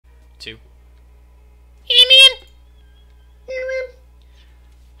2. Amen.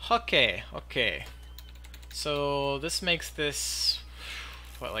 Okay, okay. So this makes this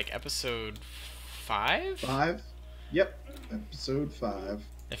what, like episode 5? 5? Yep, episode 5.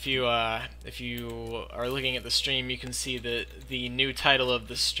 If you are looking at the stream, you can see the new title of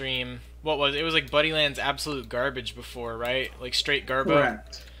the stream. What was it? It was like Buddyland's Absolute Garbage before, right? Like straight garbo.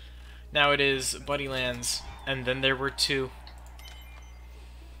 Correct. Now it is Buddyland's, and then there were 2.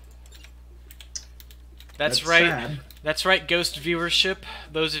 That's right. Sad. That's right, Ghost viewership.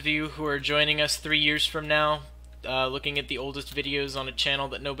 Those of you who are joining us 3 years from now, looking at the oldest videos on a channel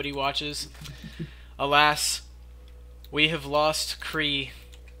that nobody watches. Alas, we have lost Cree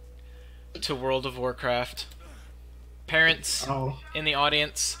to World of Warcraft. Parents in the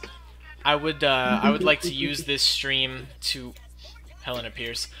audience, I would like to use this stream to Helena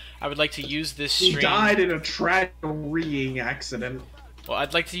Pierce. I would like to use this stream. He died in a tragic reeing accident. Well,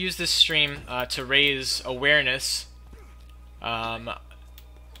 I'd like to use this stream to raise awareness.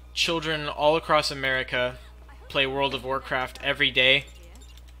 Children all across America play World of Warcraft every day,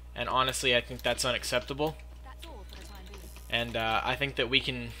 and honestly, I think that's unacceptable. And I think that we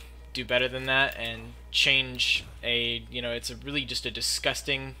can do better than that and change it's really just a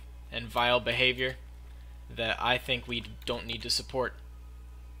disgusting and vile behavior that I think we don't need to support.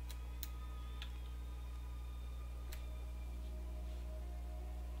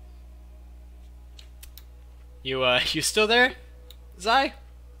 You still there, Zai?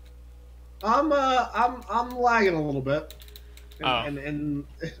 I'm lagging a little bit,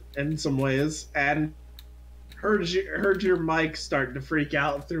 in some ways, and heard your mic starting to freak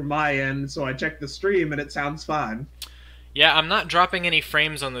out through my end, so I checked the stream and it sounds fine. Yeah, I'm not dropping any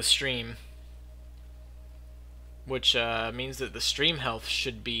frames on the stream, which means that the stream health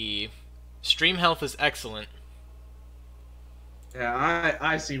is excellent. Yeah,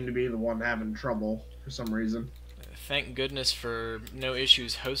 I seem to be the one having trouble for some reason. Thank goodness for no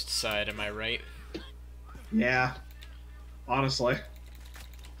issues host side, am I right? Yeah, honestly.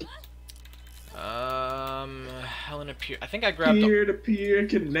 Helena Pierce. I think I grabbed peer-to-peer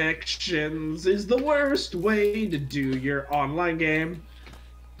connections is the worst way to do your online game.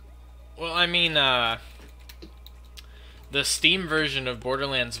 Well, I mean, the Steam version of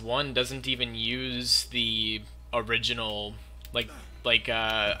Borderlands 1 doesn't even use the original,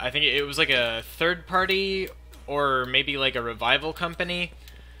 I think it was like a third party or maybe like a revival company.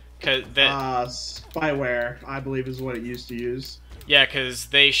 Spyware, I believe, is what it used to use. Yeah, because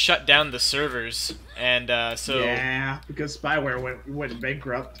they shut down the servers, and so yeah, because Spyware went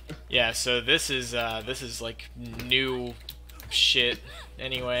bankrupt. Yeah, so this is like new shit.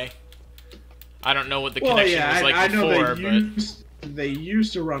 Anyway, I don't know what the connection was like before, but they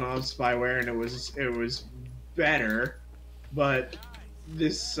used to run on Spyware, and it was better. But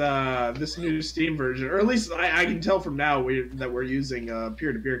this new Steam version, or at least I can tell from now that we're using a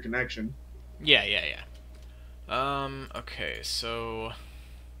peer-to-peer connection. Yeah. Okay, so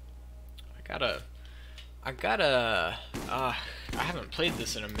I haven't played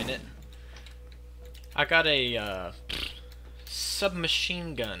this in a minute. I got a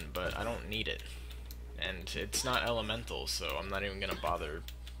submachine gun, but I don't need it, and it's not elemental, so I'm not even gonna bother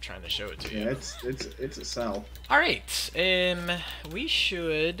trying to show it to you. Yeah, it's a cell. All right, we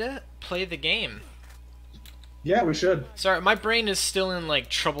should play the game. Yeah, we should. Sorry, my brain is still in like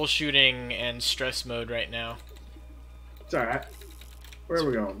troubleshooting and stress mode right now. It's alright. Where are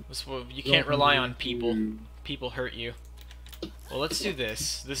we going? You can't rely on people. People hurt you. Well, let's do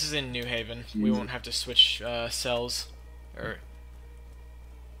this. This is in New Haven. We won't have to switch cells. Or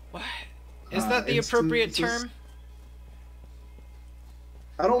what? Is that the appropriate term?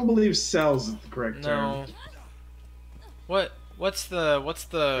 I don't believe cells is the correct term. No. What's the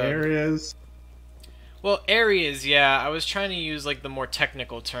areas? Well, areas, yeah. I was trying to use like the more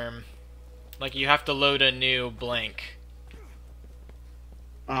technical term. Like you have to load a new blank.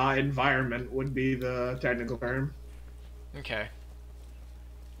 Environment would be the technical term. Okay.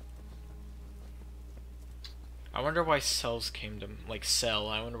 I wonder why cells came to cell.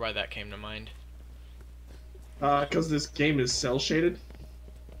 I wonder why that came to mind. Because this game is cell shaded.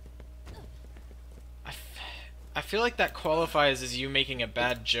 I feel like that qualifies as you making a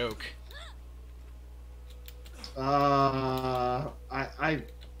bad joke. I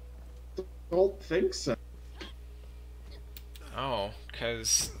don't think so. Oh,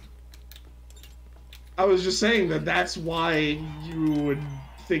 because I was just saying that's why you would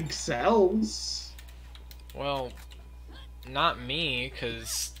think cells. Well, not me,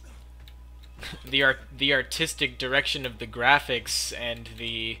 because the artistic direction of the graphics and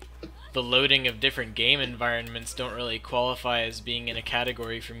the the loading of different game environments don't really qualify as being in a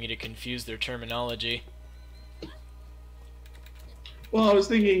category for me to confuse their terminology. Well, I was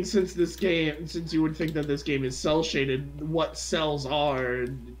thinking since you would think that this game is cell shaded, what cells are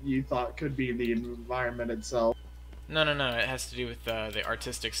you thought could be the environment itself? No, no, no. It has to do with the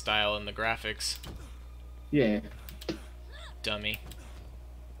artistic style and the graphics. Yeah. Dummy.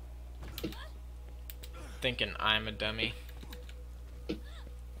 Thinking I'm a dummy.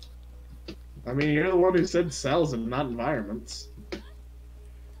 I mean, you're the one who said cells and not environments.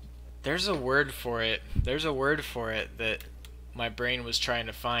 There's a word for it. There's a word for it that my brain was trying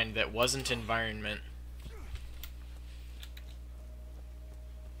to find that wasn't environment.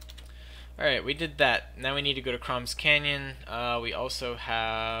 Alright, we did that. Now we need to go to Crom's Canyon. We also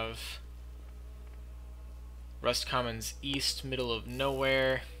have Rust Commons East, middle of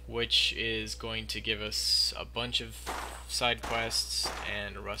nowhere, which is going to give us a bunch of side quests,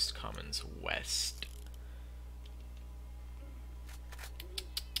 and Rust Commons West.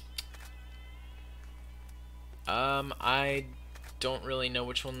 I don't really know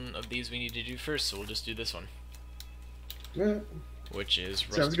which one of these we need to do first, so we'll just do this one. Yeah. Which is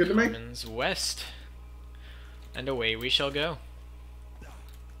Sounds Rust good to me. Commons West. And away we shall go.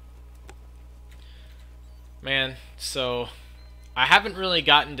 Man, so I haven't really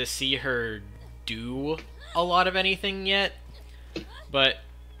gotten to see her do a lot of anything yet, but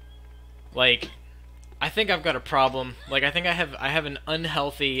like I think I've got a problem. Like I think I have an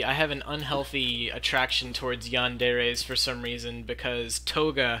unhealthy attraction towards yanderes for some reason, because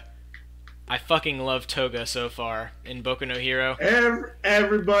Toga, I fucking love Toga so far in Boku no Hero.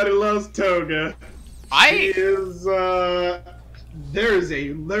 Everybody loves Toga. She is there's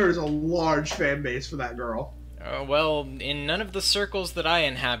a large fan base for that girl. Well, in none of the circles that I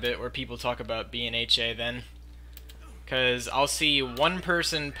inhabit where people talk about BNHA then. Because I'll see one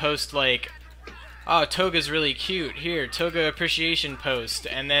person post like, oh, Toga's really cute, here, Toga appreciation post,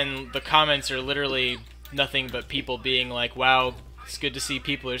 and then the comments are literally nothing but people being like, wow, it's good to see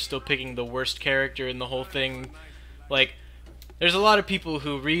people are still picking the worst character in the whole thing. Like, there's a lot of people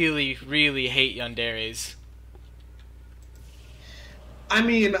who really, really hate yanderes. I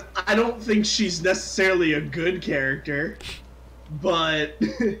mean, I don't think she's necessarily a good character, but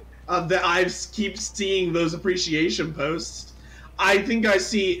that I keep seeing those appreciation posts. I think I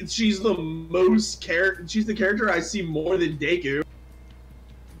see she's the character I see more than Deku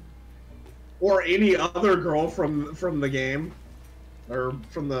or any other girl from the game or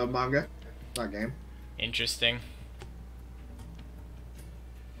from the manga, not game. Interesting.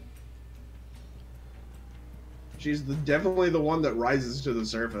 She's definitely the one that rises to the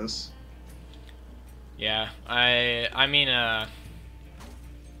surface. Yeah, I mean, yeah,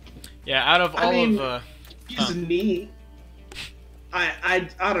 out of all of, she's neat. I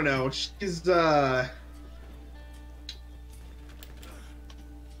don't know. She's oh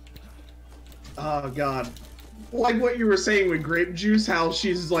god, like what you were saying with grape juice, how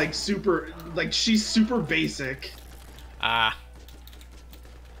she's like she's super basic.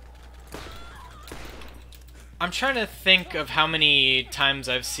 I'm trying to think of how many times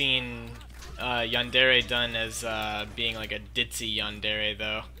I've seen yandere done as being like a ditzy yandere,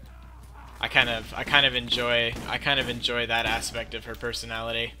 though. I kind of enjoy that aspect of her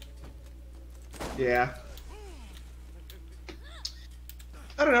personality. Yeah.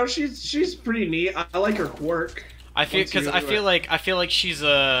 I don't know. She's pretty neat. I like her quirk. I feel like she's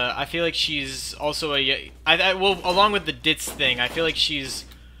also well, along with the ditz thing, I feel like she's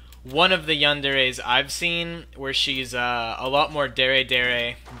one of the yanderes I've seen where she's a lot more dere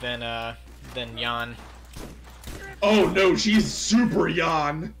than Yan. Oh no, she's super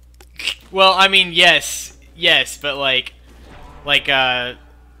Yan. Well, I mean, yes, but like,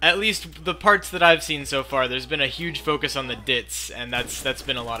 at least the parts that I've seen so far, there's been a huge focus on the dits, and that's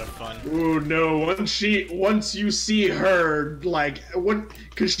been a lot of fun. Ooh, no, once you see her,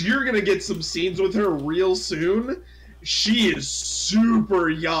 because you're gonna get some scenes with her real soon, she is super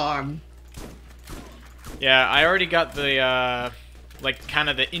Yan. Yeah, I already got the, kind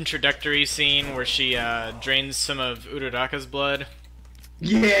of the introductory scene where she, drains some of Uraraka's blood.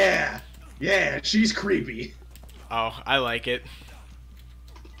 Yeah, she's creepy. Oh, I like it.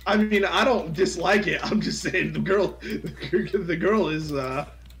 I mean, I don't dislike it. I'm just saying the girl's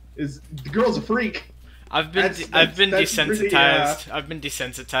a freak. I've been desensitized. Pretty, I've been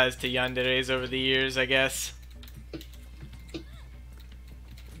desensitized to yanderes over the years, I guess.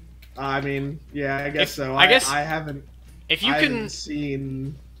 I mean, yeah, I guess so. I haven't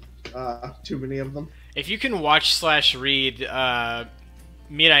seen too many of them. If you can watch/read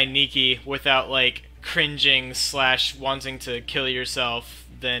Mirai Nikki without like cringing / wanting to kill yourself,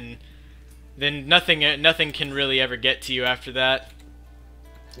 then then nothing can really ever get to you after that.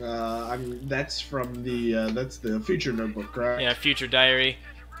 That's from that's the future notebook, correct? Yeah, future diary.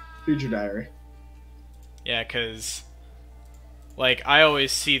 Future diary. Yeah, cause like I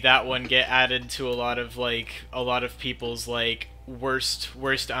always see that one get added to a lot of people's like worst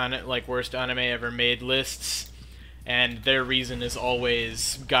anime ever made lists, and their reason is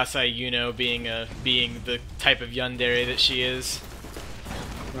always Gasai Yuno being the type of yandere that she is.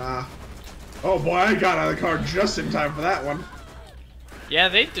 Oh boy, I got out of the car just in time for that one. Yeah,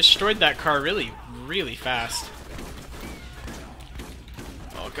 they destroyed that car really, really fast.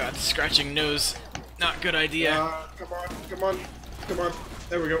 Oh god, scratching nose. Not good idea. Come on.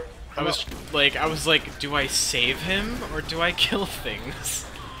 There we go. I was like, do I save him or do I kill things?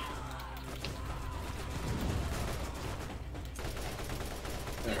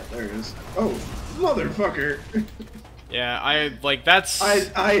 There it is. Oh, motherfucker. Yeah, that's...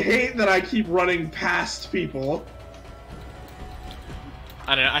 I hate that I keep running past people.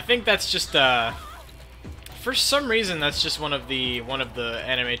 I don't know, I think that's just, for some reason, that's just one of the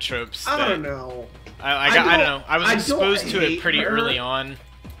anime tropes. I don't know. I don't know. I was exposed to it pretty her. early on,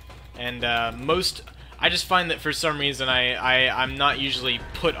 and I just find that for some reason I'm not usually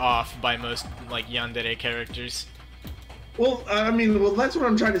put off by most like yandere characters. Well, that's what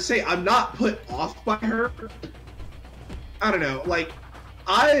I'm trying to say. I'm not put off by her. I don't know. Like,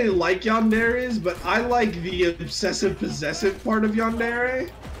 I like yanderes, but I like the obsessive possessive part of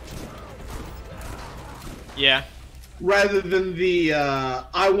yandere. Yeah. Rather than the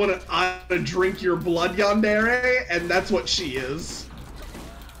I wanna drink your blood yandere, and that's what she is.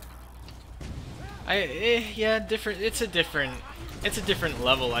 Yeah, different. It's a different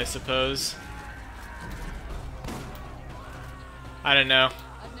level, I suppose. I don't know.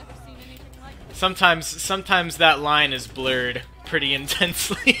 Sometimes that line is blurred pretty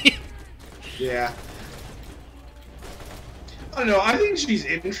intensely. Yeah. I don't know. I think she's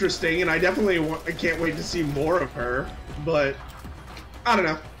interesting, and I definitely I can't wait to see more of her. But I don't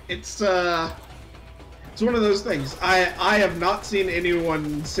know. It's one of those things. I have not seen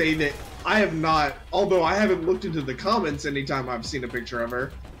anyone say that. I have not. Although I haven't looked into the comments anytime I've seen a picture of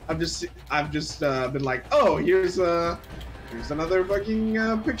her. I've just been like, oh, here's another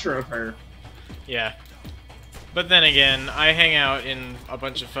fucking picture of her. Yeah. But then again, I hang out in a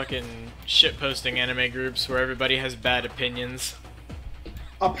bunch of fucking shitposting anime groups where everybody has bad opinions.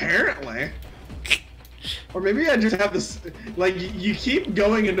 Apparently. Or maybe I just have this, like, you keep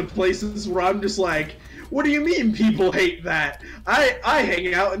going into places where I'm just like, what do you mean people hate that? I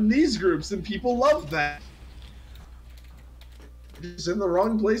hang out in these groups and people love that. Just in the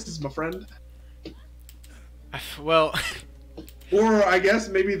wrong places, my friend. Well... Or I guess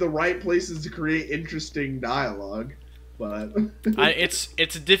maybe the right places to create interesting dialogue, but it's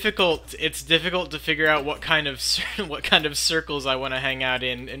difficult to figure out what kind of circles I want to hang out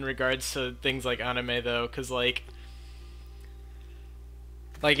in regards to things like anime though, because like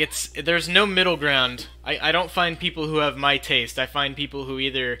there's no middle ground. I don't find people who have my taste. I find people who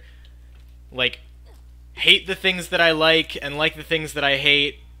either like hate the things that I like and like the things that I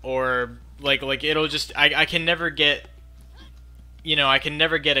hate, or like it'll just I can never get. You know, I can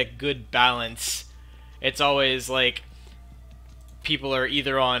never get a good balance. It's always like people are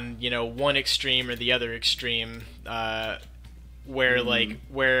either on, you know, one extreme or the other extreme,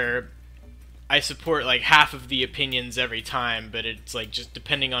 where I support like half of the opinions every time, but it's like just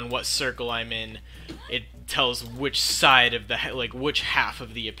depending on what circle I'm in, it tells which side of which half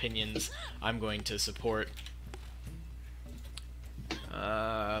of the opinions I'm going to support.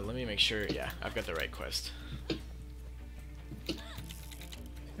 Let me make sure. Yeah, I've got the right quest.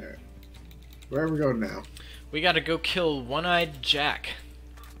 Where are we going now? We gotta go kill One-Eyed Jack.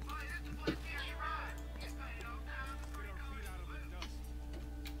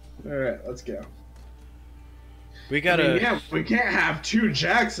 Alright, let's go. We gotta... yeah, we can't have two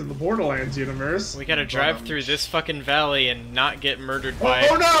Jacks in the Borderlands universe. We gotta drive through this fucking valley and not get murdered by...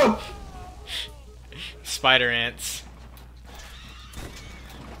 Oh no! spider ants.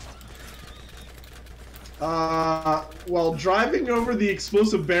 Well, driving over the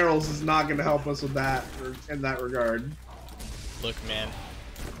explosive barrels is not going to help us with that, in that regard. Look, man.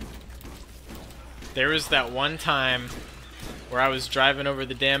 There was that one time where I was driving over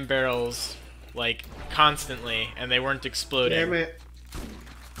the damn barrels, like, constantly, and they weren't exploding. Damn it.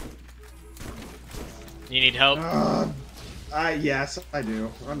 You need help? Yes, I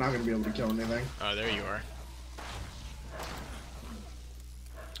do. I'm not going to be able to kill anything. Oh, there you are.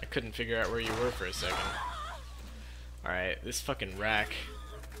 I couldn't figure out where you were for a second. Alright, this fucking rack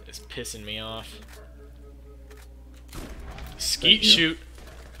is pissing me off. Skeet shoot!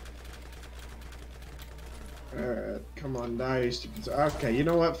 Alright, come on, die. Okay, you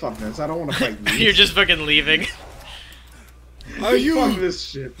know what? Fuck this. I don't want to fight these. You're just fucking leaving. Are you Fuck this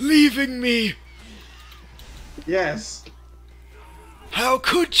shit. leaving me? Yes. How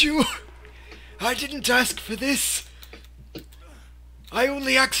could you? I didn't ask for this. I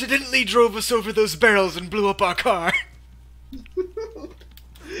only accidentally drove us over those barrels and blew up our car.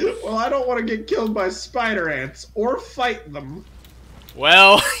 Well, I don't want to get killed by spider ants or fight them.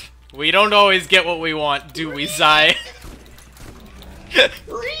 Well, we don't always get what we want, do we, Zai?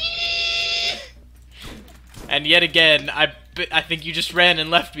 And yet again, I think you just ran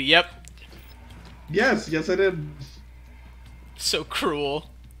and left me, yep. Yes, I did. So cruel.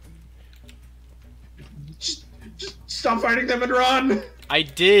 Just stop fighting them and run! I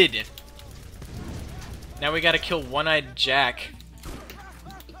did. Now we gotta kill One-Eyed Jack.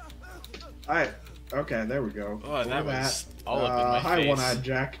 Okay, there we go. Oh, that was all up in my hi, face. One-Eyed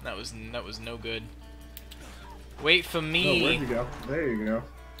Jack. That was no good. Wait for me. Oh, where'd you go? There you go.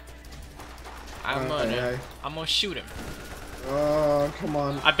 I'm gonna shoot him. Oh, come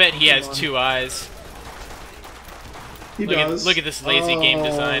on. I bet he has 2 eyes. He does. Look at this lazy game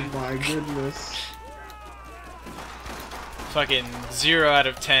design. Oh my goodness. Fucking 0 out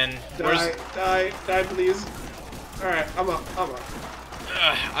of 10. Die, please. Alright, I'm up.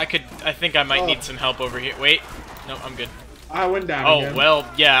 I think I might need some help over here. Wait. No, I'm good. I went down again. Oh,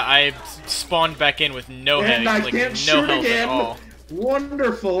 well, yeah, I spawned back in with no and health, I like can't no shoot health again. at all.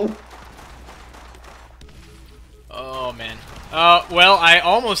 Wonderful. Oh, man. Well, I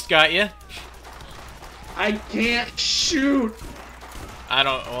almost got you. I can't shoot.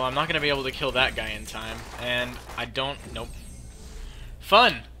 Well, I'm not gonna be able to kill that guy in time, and I don't, nope.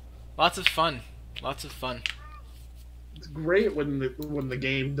 Fun! Lots of fun. Lots of fun. It's great when the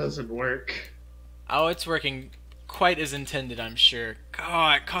game doesn't work. Oh, it's working quite as intended, I'm sure.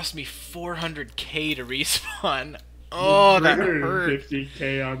 God, it cost me 400k to respawn. Oh, that hurt.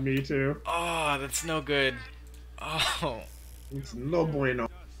 350k on me too. Oh, that's no good. Oh. It's no bueno.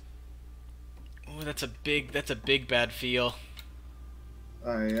 Oh, that's a big bad feel.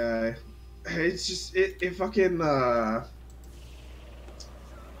 It's just it fucking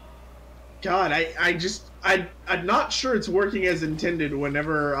God, I'm not sure it's working as intended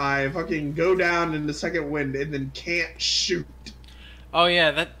whenever I fucking go down in the second wind and then can't shoot. Oh yeah,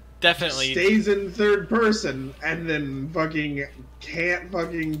 that definitely stays in third person and then fucking can't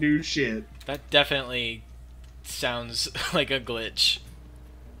fucking do shit. That definitely sounds like a glitch.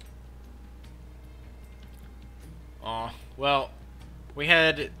 Aw, well, we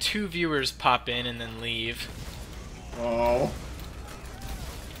had 2 viewers pop in and then leave. Oh.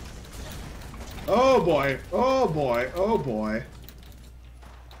 Oh boy, oh boy, oh boy.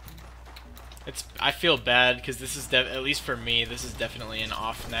 I feel bad because this is at least for me, this is definitely an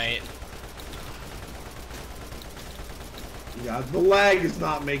off night. Yeah, the lag is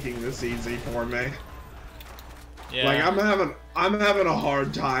not making this easy for me. Yeah. Like I'm having a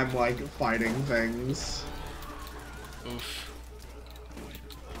hard time like fighting things. Oof.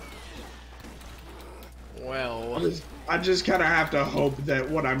 Well, I just kind of have to hope that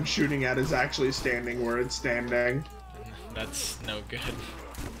what I'm shooting at is actually standing where it's standing. That's no good.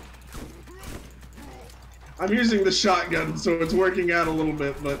 I'm using the shotgun, so it's working out a little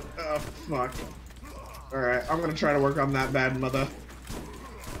bit, but fuck. Alright, I'm gonna try to work on that bad mother.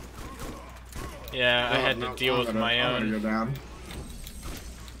 Yeah, I had to deal with my own. I'm gonna go down.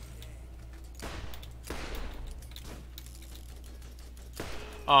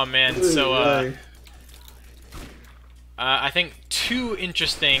 Oh man, so I think 2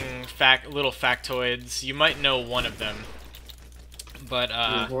 interesting little factoids. You might know one of them, but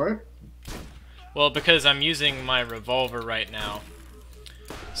well, because I'm using my revolver right now.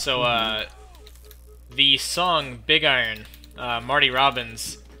 So the song "Big Iron," Marty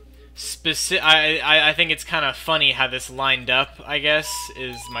Robbins. I think it's kind of funny how this lined up. I guess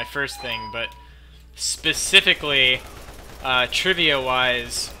is my first thing, but specifically,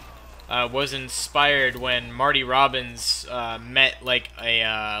 trivia-wise, was inspired when Marty Robbins met like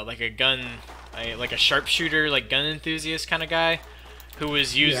a sharpshooter, like gun enthusiast kind of guy, who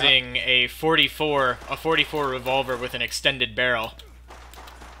was using a 44 revolver with an extended barrel.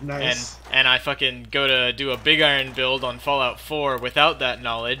 Nice. And I fucking go to do a Big Iron build on Fallout 4 without that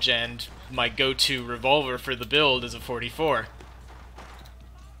knowledge, and my go-to revolver for the build is a 44.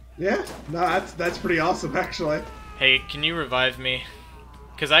 Yeah, no, that's pretty awesome actually. Hey, can you revive me?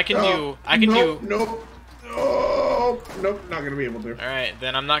 Cause I can Nope, not gonna be able to. Alright,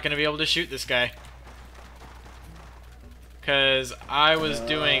 then I'm not gonna be able to shoot this guy. Cause I was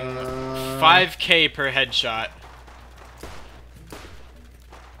doing 5k per headshot.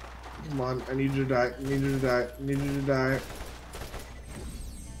 Come on, I need you to die. I need you to die. I need you to die.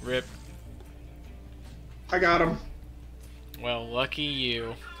 Rip. I got him. Well, lucky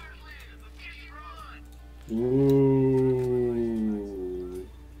you. Ooh.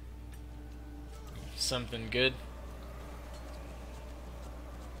 Something good.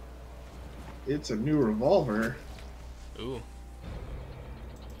 It's a new revolver. Ooh.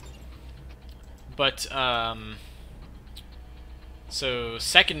 But, so,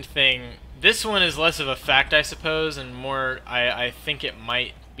 second thing, this one is less of a fact, I suppose, and more, I think it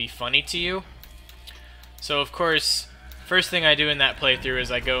might be funny to you. So, of course, first thing I do in that playthrough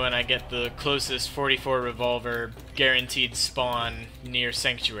is I go and I get the closest 44 revolver guaranteed spawn near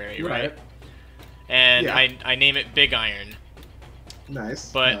Sanctuary, right? And yeah. I name it Big Iron.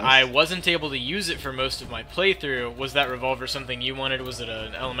 Nice. But nice. I wasn't able to use it for most of my playthrough. Was that revolver something you wanted? Was it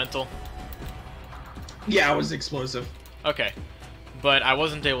an elemental? Yeah, it was explosive. Okay. But I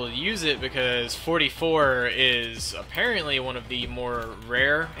wasn't able to use it because 44 is apparently one of the more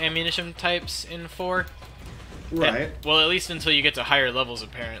rare ammunition types in 4. Right. Well, at least until you get to higher levels,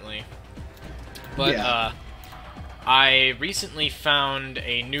 apparently. But, yeah. I recently found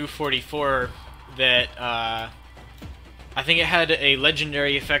a new 44 that, I think it had a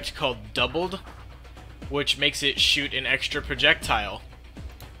legendary effect called Doubled, which makes it shoot an extra projectile.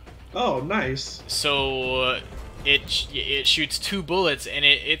 Oh, nice. So it shoots 2 bullets, and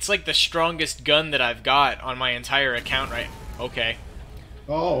it's like the strongest gun that I've got on my entire account, right? Okay.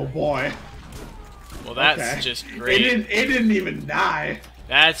 Oh boy. Well, that's just great. It didn't even die.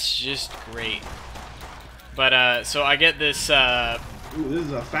 That's just great. But so I get this. Ooh, this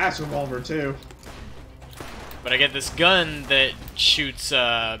is a fast revolver too. But I get this gun that shoots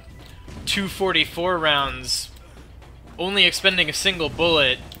 244 rounds, only expending a single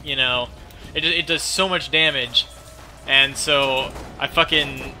bullet. You know, it does so much damage, and so I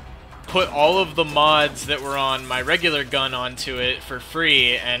fucking put all of the mods that were on my regular gun onto it for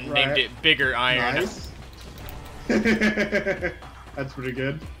free and named it Bigger Iron. Nice. That's pretty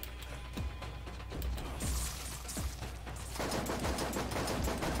good.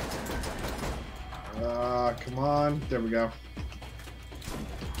 Come on. There we go.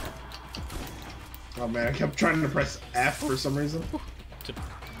 Oh man, I kept trying to press F for some reason. To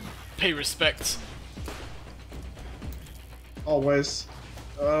pay respects. Always.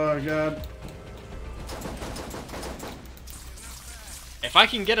 Oh god. If I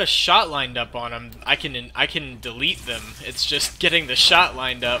can get a shot lined up on them, I can delete them. It's just getting the shot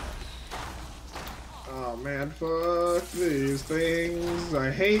lined up. Oh man, fuck these things.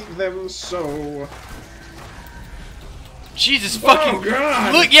 I hate them so. Jesus fucking... Oh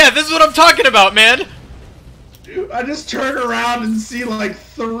god! Look, yeah, this is what I'm talking about, man! I just turn around and see like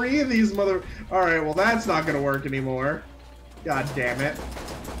 3 of these mother... Alright, well that's not gonna work anymore. God damn it.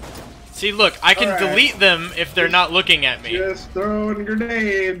 See, look, I can delete them if they're not looking at me. Just throwing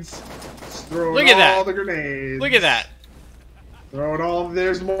grenades. Just throwing Look at all that. the grenades. Look at that. Throwing all...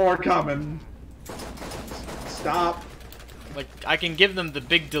 There's more coming. Stop. Like, I can give them the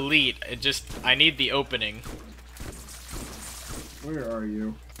big delete, it just... I need the opening. Where are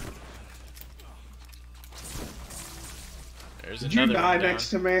you? There's Did another you die one down. next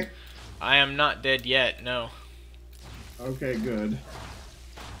to me? I am not dead yet, no. Okay, good.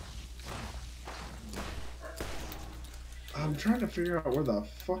 I'm trying to figure out where the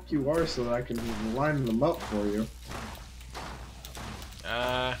fuck you are so that I can line them up for you.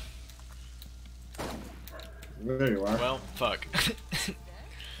 There you are. Well, fuck.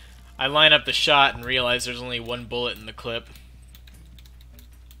 I line up the shot and realize there's only 1 bullet in the clip.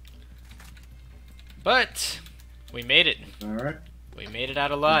 But we made it. Alright. We made it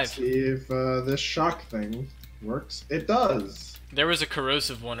out alive. Let's see if this shock thing works. It does. There was a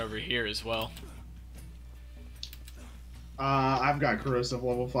corrosive one over here as well. I've got corrosive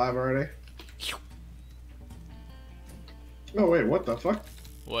level 5 already. Oh wait, what the fuck?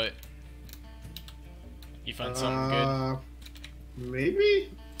 What? You found something good?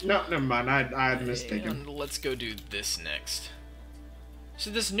 Maybe? No, never mind. I had mistaken. And let's go do this next. So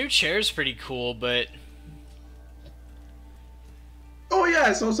this new chair is pretty cool, but... Oh yeah,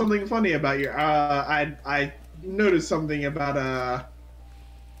 I saw something funny about you. I noticed something about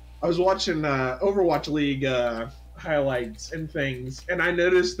I was watching Overwatch League highlights and things, and I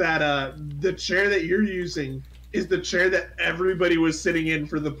noticed that the chair that you're using is the chair that everybody was sitting in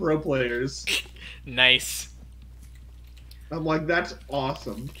for the pro players. Nice. I'm like, that's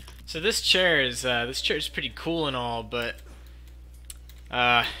awesome. So this chair is pretty cool and all, but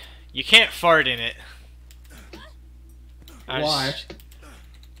you can't fart in it. Why?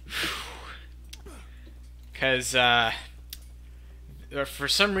 Because for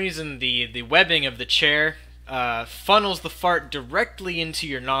some reason, the webbing of the chair funnels the fart directly into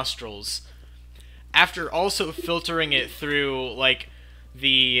your nostrils, after also filtering it through like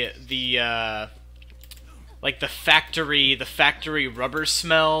the factory rubber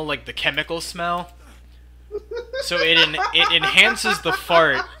smell, like the chemical smell. So it enhances the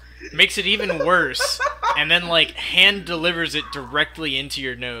fart, makes it even worse, and then like hand delivers it directly into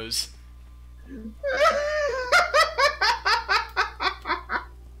your nose.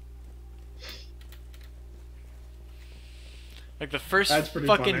 Like the first fucking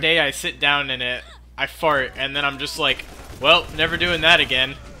funny. day I sit down in it, I fart, and then I'm just like, well, never doing that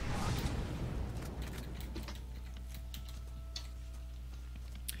again.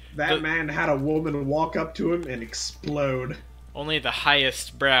 That man had a woman walk up to him and explode. Only the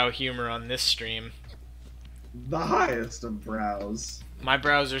highest brow humor on this stream. The highest of brows. My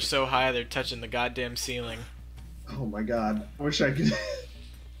brows are so high they're touching the goddamn ceiling. Oh my god. I wish I could...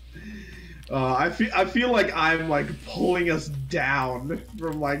 I feel like I'm like pulling us down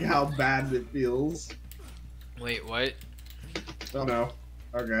from like how bad it feels. Wait, what? Oh no.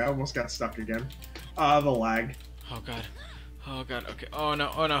 Okay, I almost got stuck again. The lag. Oh god. Oh god, okay. Oh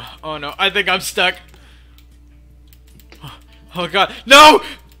no, oh no, oh no. I think I'm stuck. Oh god. No!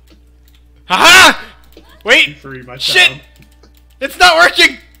 Haha! Wait! Free my Shit! child. It's not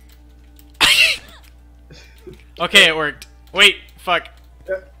working! Okay, it worked. Wait, fuck.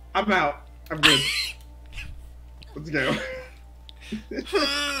 I'm out. I'm good. Let's go.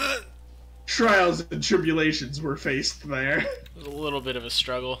 Trials and tribulations were faced there. It was a little bit of a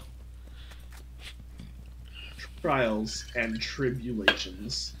struggle. Trials and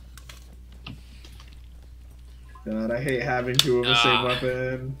tribulations. God, I hate having two of the same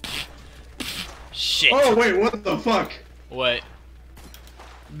weapon. Shit. Oh, wait, what the fuck? What?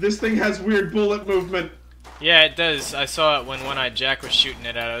 This thing has weird bullet movement. Yeah, it does. I saw it when One-Eyed Jack was shooting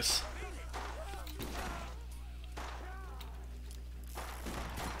it at us.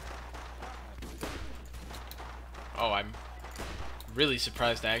 Oh, I'm really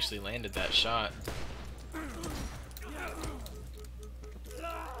surprised I actually landed that shot.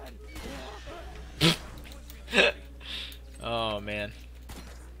 Oh, man.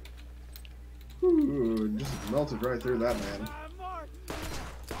 Ooh, just melted right through that man.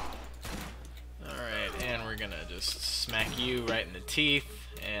 Alright, and we're gonna just smack you right in the teeth,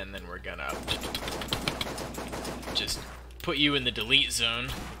 and then we're gonna just put you in the delete zone.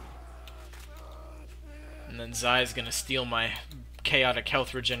 And then Zai's gonna steal my chaotic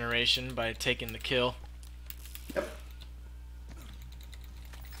health regeneration by taking the kill. Yep.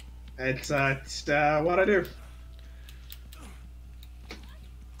 It's what I do.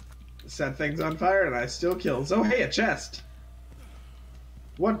 Set things on fire and I still kill. So hey, a chest.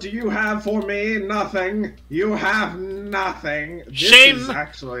 What do you have for me? Nothing. You have nothing. Shame! This is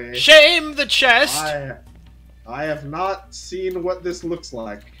actually... Shame the chest! I have not seen what this looks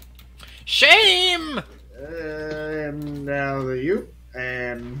like. Shame! And now the you,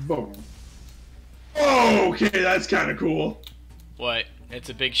 and boom. Okay, that's kind of cool. What? It's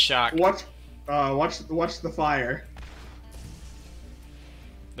a big shock. Watch the fire.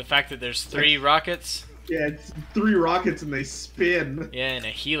 The fact that there's 3 rockets? Yeah, it's 3 rockets and they spin. Yeah, in a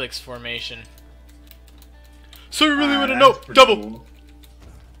helix formation. So you really want to know? Pretty Double! cool.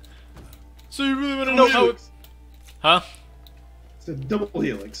 So you really want to know how it... Huh? It's a double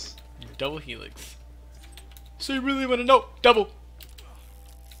helix. Double helix. So you really want to know? Double!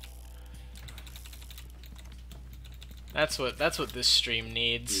 That's what this stream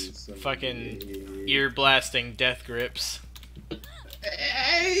needs. Fucking ear blasting death grips.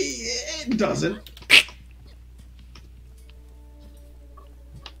 It doesn't.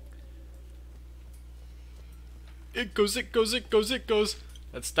 It goes, it goes, it goes, it goes.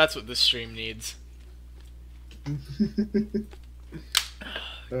 That's what this stream needs.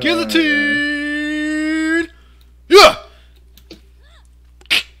 Guillotine! Yeah!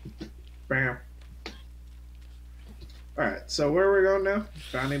 Bam. Alright, so where are we going now?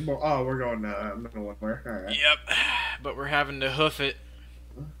 Oh, we're going middle one where? Alright. Yep, but we're having to hoof it.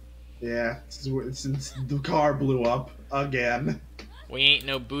 Yeah, since the car blew up again. We ain't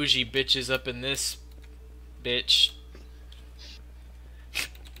no bougie bitches up in this bitch.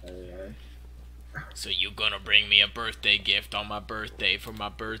 So you gonna bring me a birthday gift on my birthday for my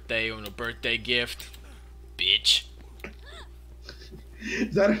birthday on a birthday gift? Bitch.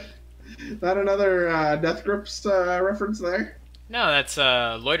 Is that another Death Grips reference there? No, that's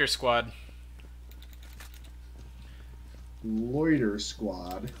Loiter Squad. Loiter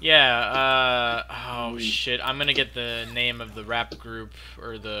Squad. Yeah, oh shit, I'm gonna get the name of the rap group,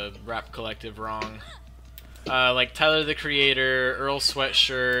 or the rap collective wrong. Like Tyler the Creator, Earl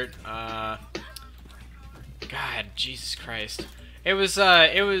Sweatshirt. God, Jesus Christ. It was.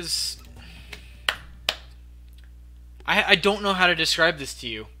 I don't know how to describe this to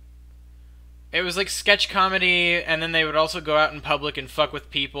you. It was like sketch comedy, and then they would also go out in public and fuck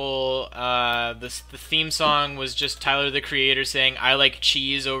with people. The theme song was just Tyler the Creator saying "I like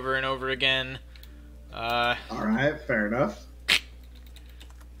cheese" over and over again. All right, fair enough.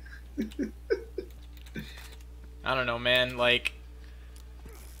 I don't know, man. Like,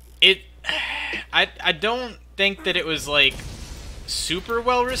 I don't think that it was like super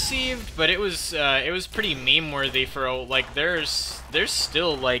well received, but it was pretty meme worthy for like there's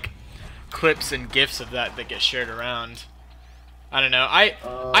still like clips and gifs of that get shared around. I don't know. I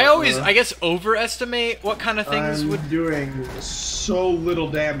always I guess overestimate what kind of things would doing so little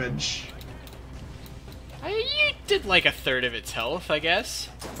damage. You did like a third of its health, I guess.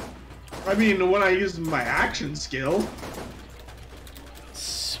 I mean, when I used my action skill.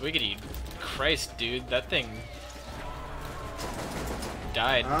 Swiggity Christ, dude, that thing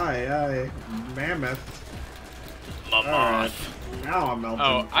died. Aye, mammoth. Mammoth. Right. Now I'm melting.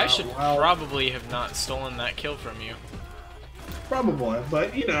 Oh, I should probably have not stolen that kill from you. Probably,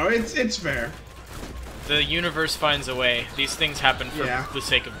 but you know, it's fair. The universe finds a way. These things happen for the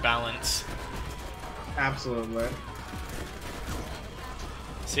sake of balance. Absolutely.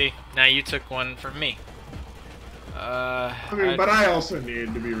 See, now you took one from me. I mean, but I also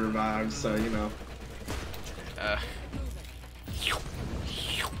needed to be revived, so you know.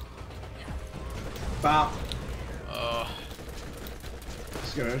 Bop.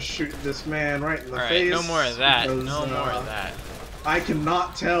 Just gonna shoot this man right in the face. No more of that. Because, no more of that. I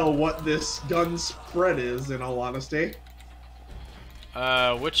cannot tell what this gun spread is, in all honesty.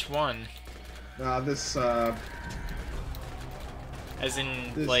 Which one? This, As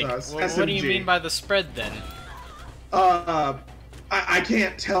in, this, like, what do you mean by the spread, then? I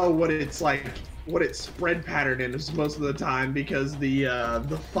can't tell what it's like, what its spread pattern is most of the time, because the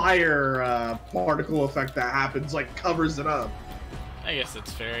fire, particle effect that happens, like, covers it up. I guess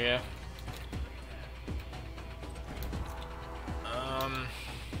that's fair, yeah.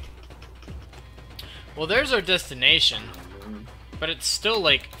 Well, there's our destination, but it's still,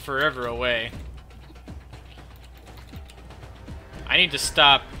 like, forever away. I need to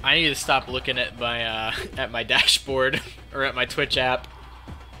stop looking at my dashboard or at my Twitch app.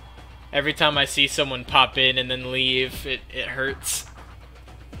 Every time I see someone pop in and then leave, it hurts.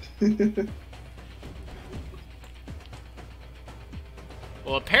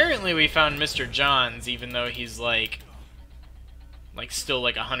 Well, apparently we found Mr. Johns, even though he's like still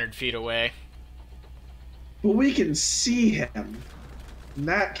like 100 feet away. But we can see him, and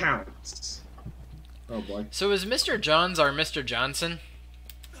that counts. Oh boy. So is Mr. Johns our Mr. Johnson?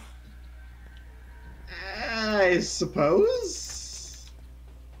 I suppose.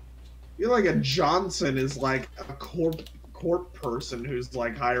 I feel like a Johnson is like a corp person who's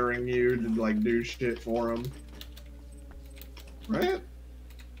like hiring you to like do shit for him, right?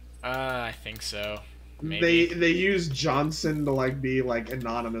 I think so. Maybe. They use Johnson to like be like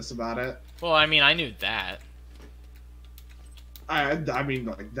anonymous about it. Well, I mean, I knew that. I mean,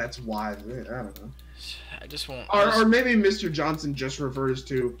 like that's why. I don't know. I just won't. Or maybe Mr. Johnson just refers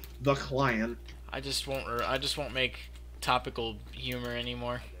to the client. I just won't make topical humor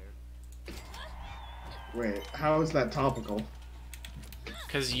anymore. Wait, how is that topical?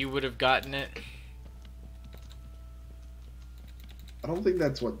 Because you would have gotten it. I don't think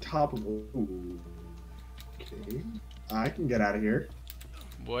that's what topical. Ooh. Okay, I can get out of here.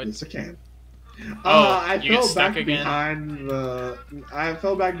 What? Yes, I can. I fell back I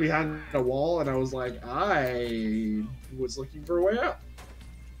fell back behind the wall, and I was like, I was looking for a way out.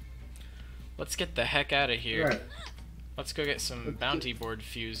 Let's get the heck out of here. Right. Let's go get some bounty board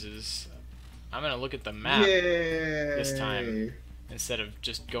fuses. I'm gonna look at the map this time instead of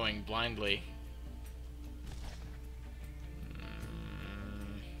just going blindly.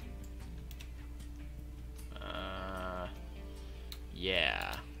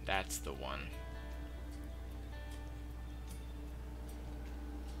 Yeah, that's the one.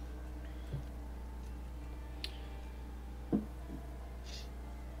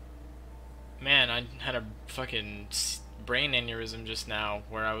 Man, I had a fucking brain aneurysm just now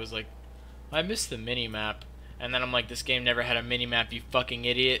where I was like, I missed the mini-map. And then I'm like, this game never had a mini-map, you fucking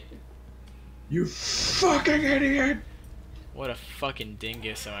idiot. You fucking idiot! What a fucking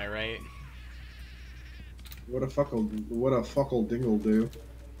dingus, am I right? What a fuckle dingle do.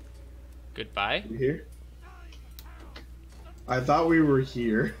 Goodbye? You here? I thought we were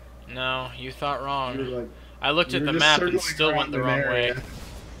here. No, you thought wrong. You were like, I looked at the map and still went the wrong way.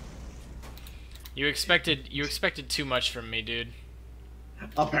 You expected too much from me, dude.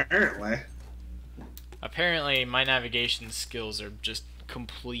 Apparently. Apparently, my navigation skills are just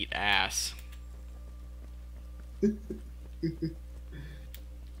complete ass. Oh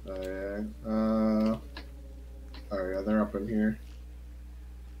yeah. Oh yeah, they're up in here.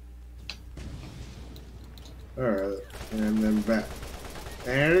 Alright, and then back.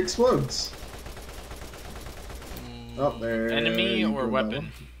 And it explodes. Oh, there. Enemy or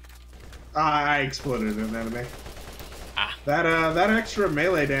weapon? I exploded an enemy. Ah. That extra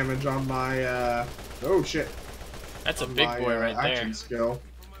melee damage on my oh shit. That's a big boy right action there. Skill.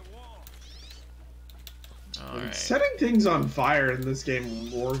 Alright. Setting things on fire in this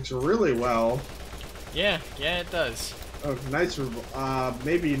game works really well. Yeah, it does. Oh, nice,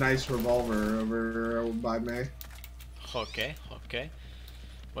 maybe nice revolver over by me. Okay.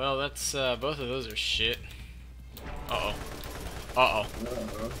 Well, that's, both of those are shit. Uh-oh.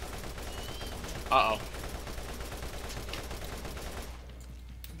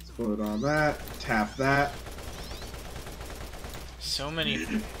 Let's put it on that, tap that. So many...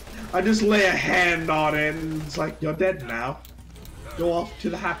 I just lay a hand on it and it's like, you're dead now. Go off to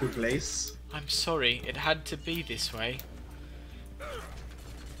the happy place. I'm sorry, it had to be this way.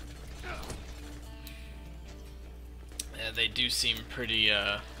 Yeah, they do seem pretty,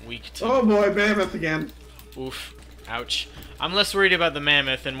 weak to... Oh boy, mammoth again. Oof. Ouch. I'm less worried about the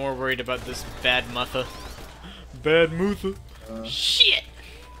mammoth and more worried about this bad mutha. Bad mutha. Shit!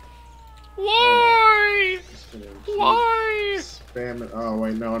 Why? Why? Spam it. Oh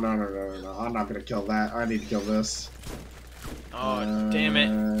wait, no. I'm not gonna kill that. I need to kill this. Oh, damn it.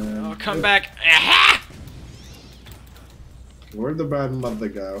 Oh, come back. Aha! Where'd the bad mother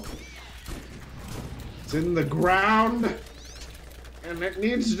go? It's in the ground, and it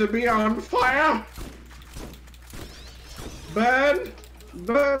needs to be on fire. Burn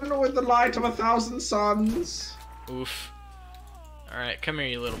with the light of 1,000 suns. Oof. Alright, come here,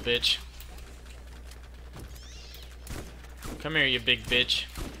 you little bitch. Come here, you big bitch.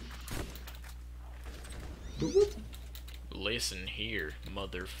 Listen here,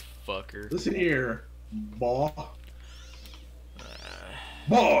 motherfucker. Listen here, boy.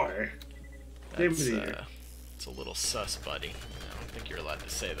 Boy! That's, it's a little sus, buddy. I don't think you're allowed to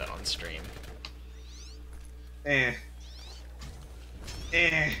say that on stream.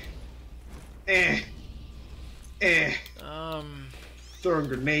 Throwing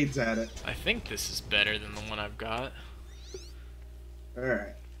grenades at it. I think this is better than the one I've got.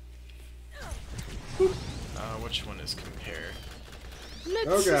 Alright. Which one is compare?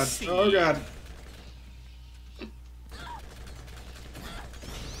 Oh god, see. oh god.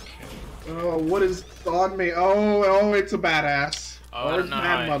 Oh, what is on me? Oh, it's a badass. Oh, I Where's don't know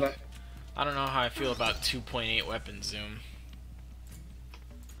Mad Mother? I don't know how I feel about 2.8 weapon zoom.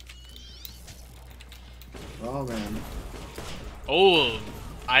 Oh man. Oh,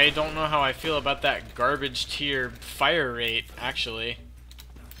 I don't know how I feel about that garbage tier fire rate, actually.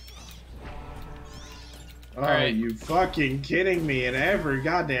 Oh, Alright. you fucking kidding me in every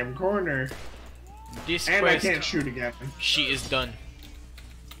goddamn corner. This And quest, I can't shoot again. she is done.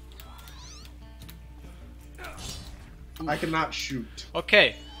 I cannot shoot.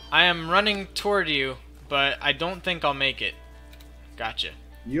 Okay, I am running toward you, but I don't think I'll make it. Gotcha.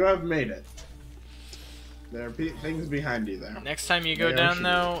 You have made it. There are things behind you there. Next time you go down,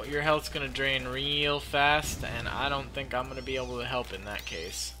 though, your health's gonna drain real fast, and I don't think I'm gonna be able to help in that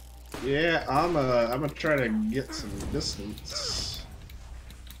case. Yeah, I'm gonna try to get some distance.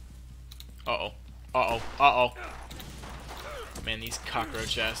 Uh-oh. Man, these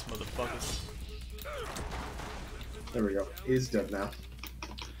cockroach-ass motherfuckers. There we go. He's dead now.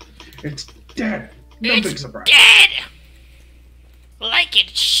 It's dead! No big surprise. Dead! Like it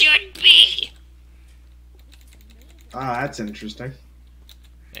should be! Ah, that's interesting.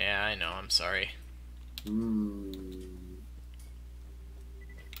 Yeah, I know, I'm sorry.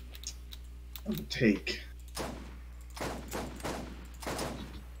 I'll take.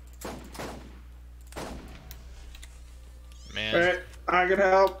 Man. Alright, I can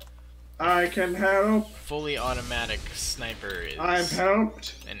help. I can help. Fully automatic sniper is I've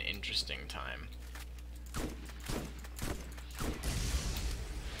helped. an interesting time.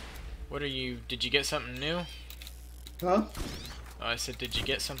 What are you... Did you get something new? Huh? Oh, I said, did you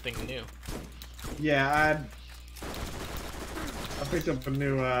get something new? Yeah, I picked up a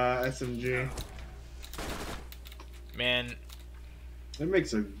new SMG. Man, It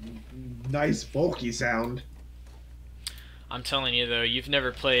makes a nice bulky sound. I'm telling you though, you've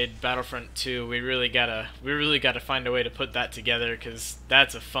never played Battlefront 2. We really gotta find a way to put that together, because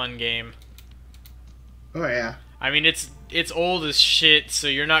that's a fun game. Oh yeah. I mean, it's it's old as shit, so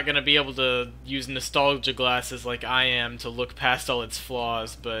you're not gonna be able to use nostalgia glasses like I am to look past all its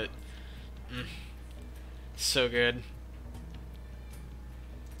flaws, but so good.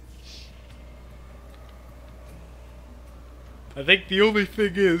 I think the only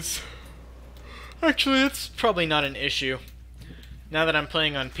thing is, actually, that's probably not an issue. Now that I'm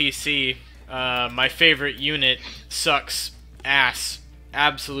playing on PC, my favorite unit sucks ass,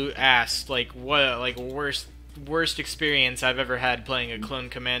 absolute ass. Like what? Like worst experience I've ever had playing a clone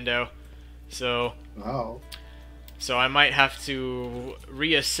commando. So. Oh. So I might have to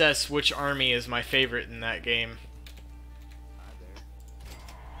reassess which army is my favorite in that game.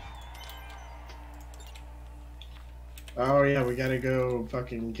 Oh yeah, we gotta go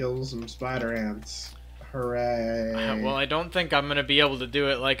fucking kill some spider ants. Hooray. Well, I don't think I'm gonna be able to do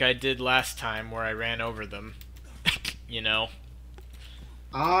it like I did last time where I ran over them. You know?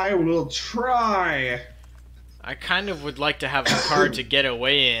 I will try! I kind of would like to have a car to get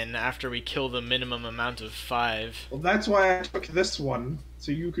away in after we kill the minimum amount of 5. Well, that's why I took this one,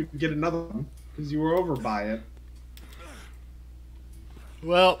 so you could get another one, because you were over by it.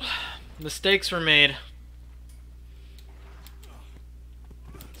 Well, mistakes were made.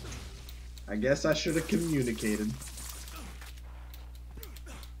 I guess I should have communicated.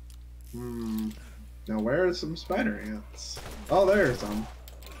 Now where are some spider ants? Oh, there's some.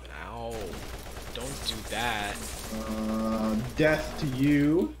 Ow. Don't do that. Death to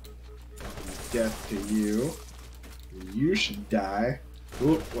you. Death to you. You should die.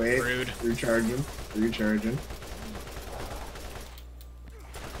 Oop, wait. Rude. Recharging. Recharging.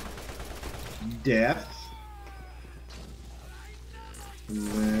 Death. And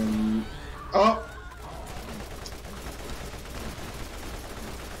then... Oh!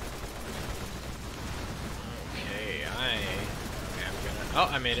 Okay, I am gonna... Oh,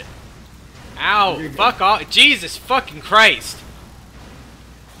 I made it. Ow! Fuck off! Jesus fucking Christ!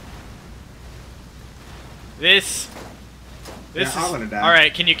 This is... I'm gonna die.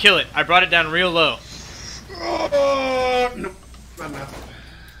 Alright, can you kill it? I brought it down real low. Oh, nope. Not enough.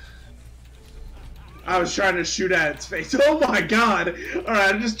 I was trying to shoot at its face. Oh my god!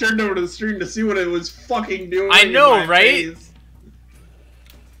 Alright, I just turned over to the stream to see what it was fucking doing. I know, in my right? face.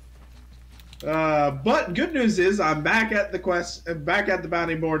 But good news is I'm back at the quest, back at the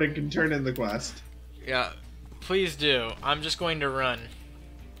bounty board, and can turn in the quest. Yeah, please do. I'm just going to run.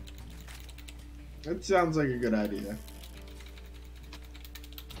 That sounds like a good idea.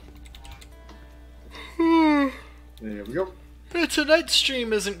 There we go. Tonight's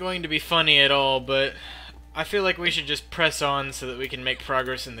stream isn't going to be funny at all, but I feel like we should just press on so that we can make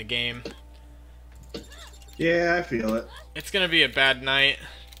progress in the game. Yeah, I feel it. It's gonna be a bad night.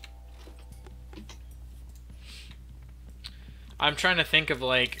 I'm trying to think of,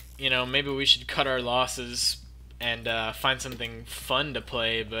 like, you know, maybe we should cut our losses and find something fun to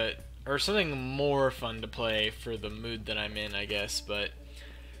play, but... Or something more fun to play for the mood that I'm in, I guess, but...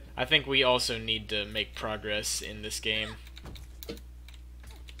 I think we also need to make progress in this game.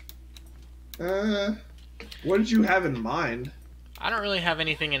 What did you have in mind? I don't really have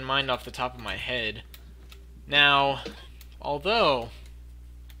anything in mind off the top of my head. Now, although...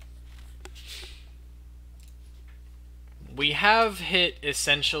 we have hit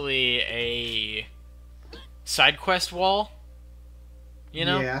essentially a side quest wall, you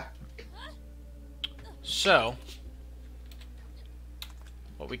know? Yeah. So,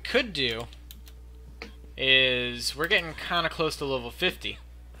 what we could do is we're getting kind of close to level 50.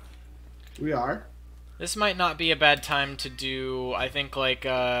 We are. This might not be a bad time to do, I think, like,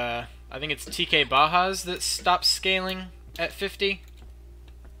 I think it's TK Bajas that stops scaling at 50.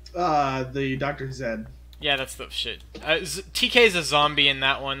 The Dr. Zed. Yeah, that's the shit. TK's a zombie in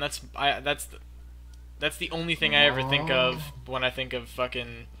that one. That's the only thing I ever think of when I think of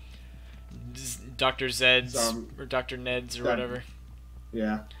fucking Dr. Zed's or Dr. Ned's or whatever.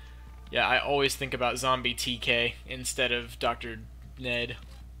 Yeah. Yeah, I always think about zombie TK instead of Dr. Ned.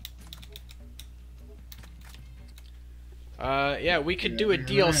 Yeah, we could do a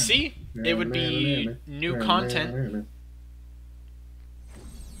DLC. It would be new content.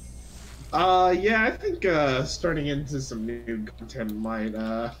 Yeah, I think starting into some new content might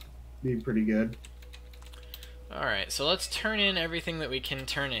be pretty good. Alright, so let's turn in everything that we can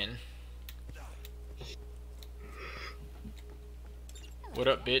turn in. What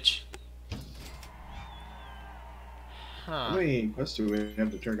up, bitch? Huh. How many quests do we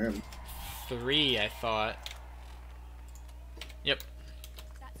have to turn in? 3, I thought. Yep.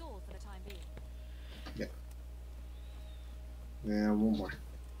 That's all for the time being. Yeah. Yeah, one more.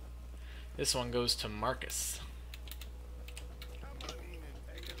 This one goes to Marcus.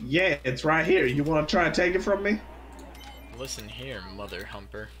 Yeah, it's right here. You want to try to take it from me? listen here, mother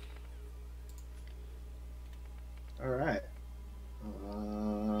humper. Alright.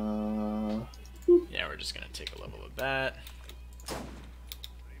 Yeah, we're just gonna take a level of that. Oh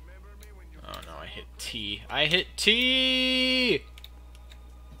no, I hit T. I hit T!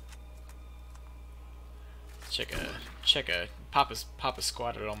 Check a pop a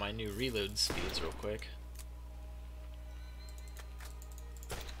squat at all my new reload speeds real quick.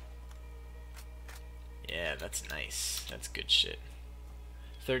 Yeah, that's nice. That's good shit.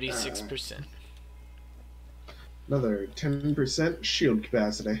 36%. Another 10% shield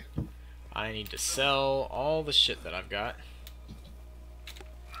capacity. I need to sell all the shit that I've got,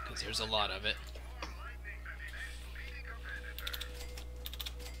 because there's a lot of it.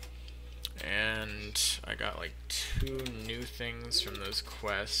 And I got like 2 new things from those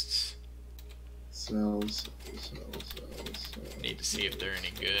quests. Sell. Need to see if they're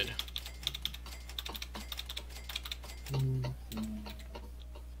any good.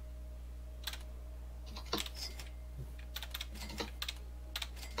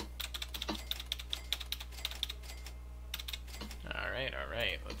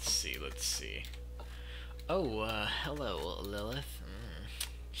 Alright, let's see. Oh, hello, Lilith.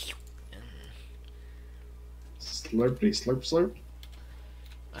 Slurpity slurp slurp.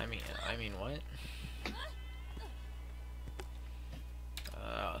 I mean what?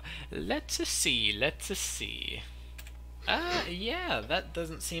 Let's see. Yeah, that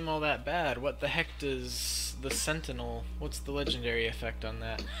doesn't seem all that bad. What the heck does the Sentinel, what's the legendary effect on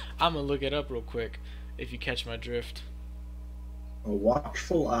that? I'm gonna look it up real quick, if you catch my drift. A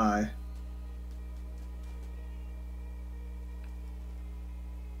watchful eye.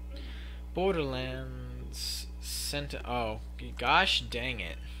 Borderlands oh, gosh dang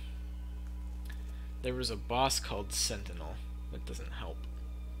it. There was a boss called Sentinel. That doesn't help.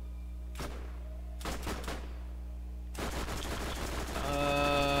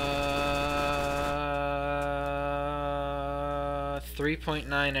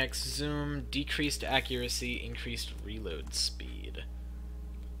 3.9x zoom, decreased accuracy, increased reload speed.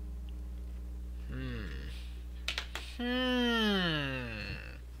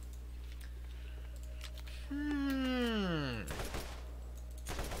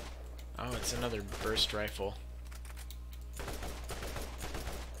 Oh, it's another burst rifle.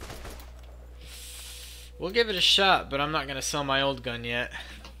 We'll give it a shot, but I'm not gonna sell my old gun yet.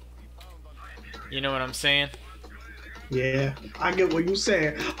 You know what I'm saying? Yeah, I get what you're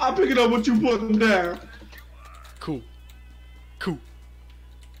saying. I'm picking up what you putting there. Cool.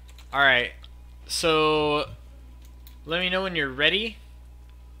 Alright, so let me know when you're ready,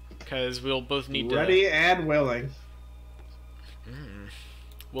 because we'll both need to... Ready and willing.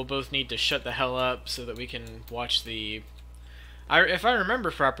 We'll both need to shut the hell up so that we can watch the... if I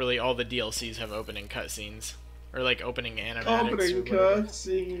remember properly, all the DLCs have opening cutscenes. Or like opening animatics. Opening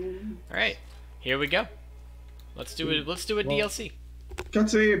cutscene. Alright, here we go. Let's do it. Let's do a DLC.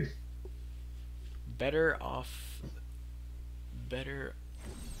 Cutscene. Better.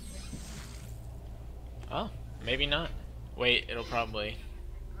 Oh, maybe not. Wait, it'll probably.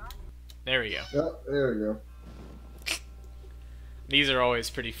 There we go. Yep, there we go. These are always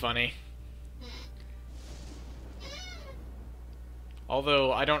pretty funny.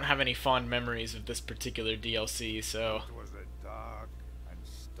 Although I don't have any fond memories of this particular DLC, so. It was a dark and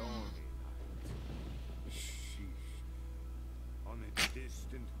stormy night. Sheesh. On a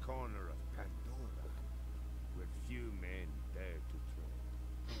distant corner of Pandora, where few men dare to tread.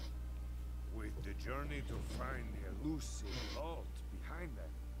 With the journey to find the elusive vault behind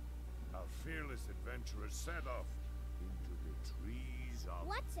them, our fearless adventurers set off into the trees of...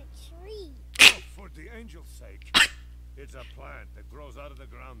 What's a tree? Oh, for the angel's sake! It's a plant that grows out of the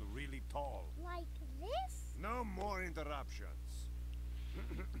ground really tall. Like this? No more interruptions.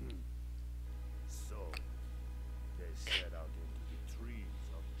 So, they set out into the trees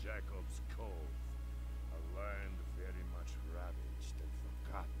of Jacob's Cove, a land very much ravaged and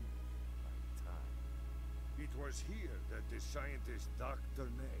forgotten by time. It was here that the scientist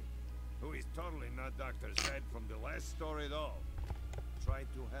Dr. Ney, who is totally not Dr. Zed from the last story at all, tried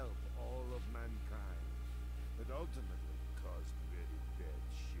to help all of mankind, but ultimately caused very bad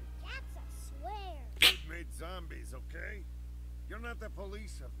shit. That's a swear. It made zombies, okay? You're not the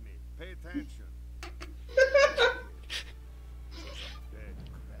police of me. Pay attention. Bad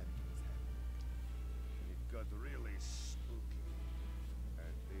crap was happening. It got really spooky.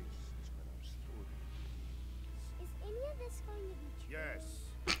 And this is what our story is. Is any of this going to be true? Yes.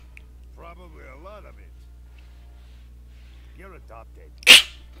 Probably a lot of it. You're adopted.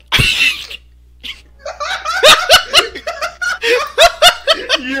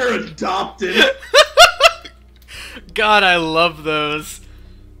 You're adopted. god, I love those.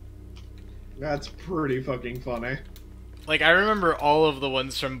 That's pretty fucking funny. Like, I remember all of the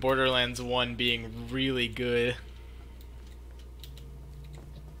ones from Borderlands 1 being really good.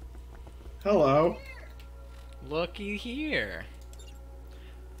 Hello. Looky here.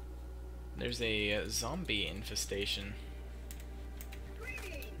 There's a zombie infestation.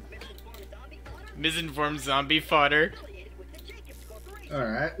 Misinformed zombie fodder.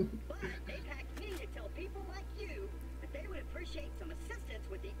 Alright. They packed me to tell people like you that they would appreciate some assistance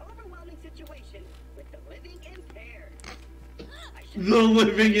with the overwhelming situation with the living impaired. The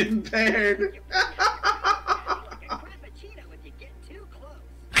living impaired. Like a frappuccino if you get too close.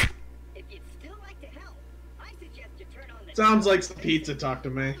 If you'd still like to help, I suggest you turn on the Sounds like some pizza talk to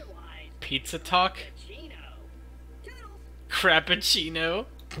me. otherwise, Pizza talk? Frappuccino. Toodles. Crappuccino?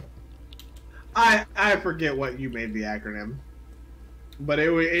 I forget what you made the acronym. But it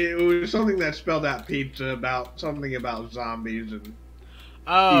was something that spelled out pizza about something about zombies and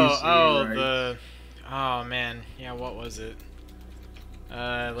right? Oh man, yeah, what was it?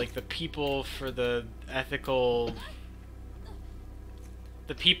 Like the people for the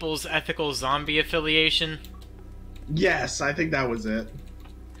People's Ethical Zombie Affiliation? Yes, I think that was it.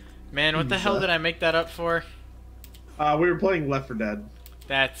 Man, what the hell did I make that up for? We were playing Left 4 Dead.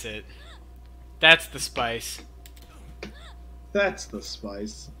 That's it. That's the spice. That's the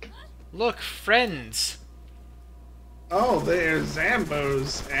spice. Look, friends! Oh, they're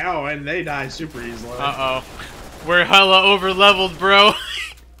Zambos. Ow, and they die super easily. Uh-oh. We're hella over-leveled, bro.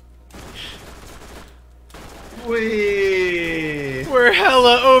 Whee! We're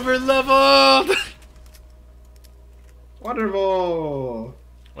hella over-leveled! Wonderful!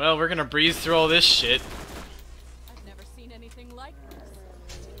 Well, we're gonna breeze through all this shit. I've never seen anything like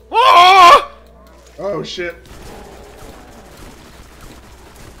this. Oh! Oh, shit.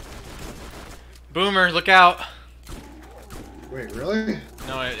 Boomer, look out. Wait, really?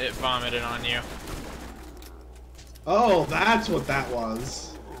 No, it vomited on you. Oh, that's what that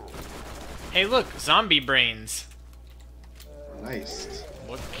was. Hey, look, zombie brains. Nice.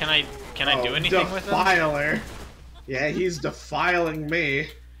 What can I do anything with him? Defiler. Yeah, he's defiling me.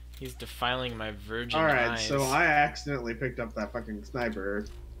 He's defiling my virgin Alright, eyes. so I accidentally picked up that fucking sniper.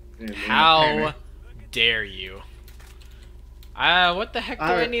 in a How panic. dare you? What the heck do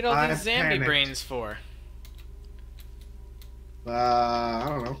I need all I these zombie panicked. brains for? I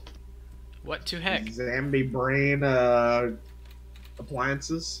don't know. What to heck? Zombie brain,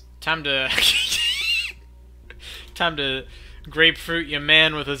 appliances. Time to... Time to grapefruit your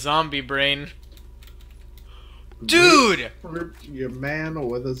man with a zombie brain. Dude! Grapefruit your man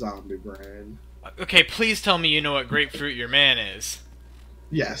with a zombie brain. Okay, please tell me you know what grapefruit your man is.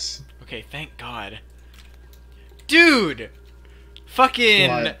 Yes. Okay, thank God. Dude! Fucking...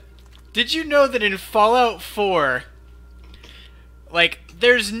 What? Did you know that in Fallout 4... Like,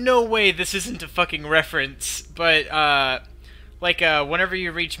 there's no way this isn't a fucking reference, but, whenever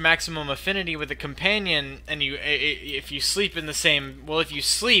you reach maximum affinity with a companion, and if you sleep in the same... Well, if you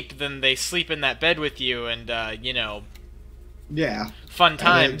sleep, then they sleep in that bed with you, and, you know... Yeah. Fun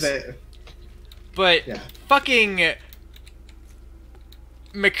times. But, yeah. fucking...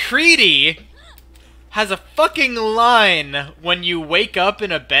 McCready has a fucking line when you wake up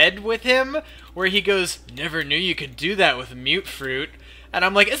in a bed with him where he goes, "Never knew you could do that with mute fruit." And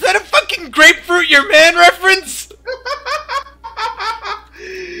I'm like, is that a fucking grapefruit your man reference?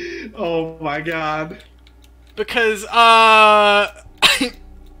 Oh my god. Because,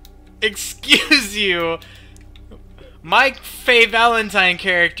 excuse you, my Faye Valentine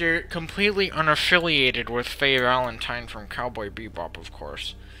character, completely unaffiliated with Faye Valentine from Cowboy Bebop, of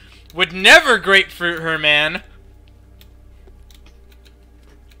course, would never grapefruit her man.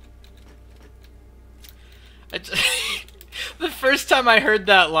 The first time I heard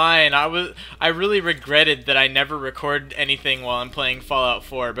that line, I really regretted that I never record anything while I'm playing Fallout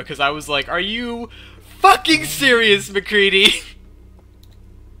 4, because I was like, are you fucking serious, McCready?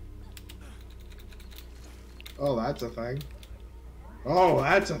 Oh, that's a thing. Oh,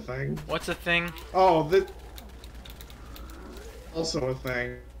 that's a thing. What's a thing? Oh, that... Also a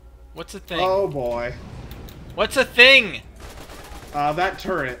thing. What's a thing? Oh boy. What's a thing? That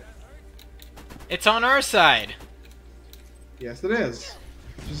turret. It's on our side. Yes, it is.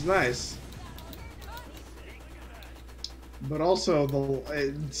 Which is nice. But also,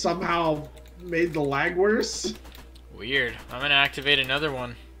 it somehow made the lag worse. Weird. I'm gonna activate another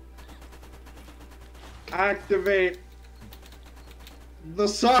one. Activate the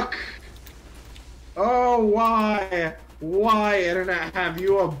suck. Oh, why? Why, Internet, have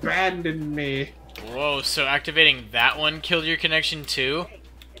you abandoned me? Whoa, so activating that one killed your connection too?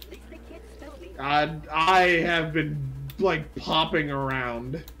 At least the kids spell me. I have been like popping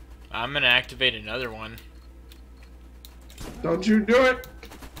around. I'm gonna activate another one. Don't you do it!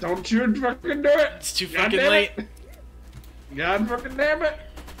 Don't you fucking do it! It's too God fucking damn late. it. God fucking damn it!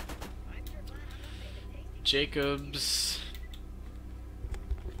 Jacobs.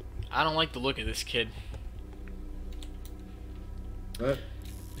 I don't like the look of this kid. What?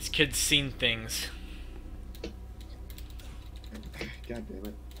 This kid's seen things. God damn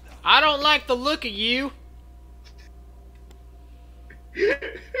it. I don't like the look of you.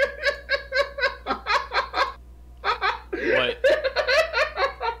 What?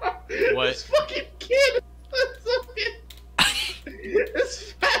 What? This fucking kid!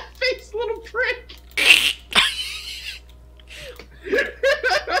 This fat-faced little prick!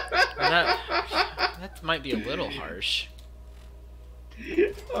 That might be a little harsh.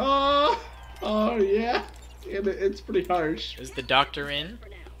 Oh yeah. It's pretty harsh. Is the doctor in? For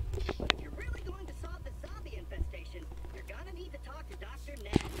now. If you're really going to solve the zombie infestation, you're gonna need to talk to Dr.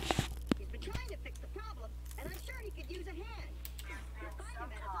 Ned. He's been trying to fix the problem, and I'm sure he could use a hand. You'll find him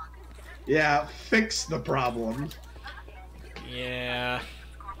at his office. Yeah, fix the problem. Yeah.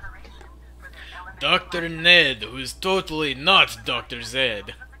 Dr. Ned, who is totally not Dr.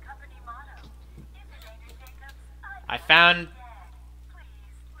 Zed. I found...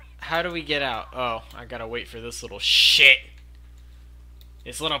 How do we get out? Oh, I gotta wait for this little shit.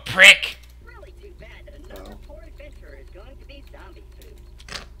 This little prick. Really too bad that another poor adventurer is going to be zombie food.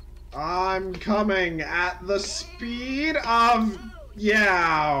 I'm coming at the speed of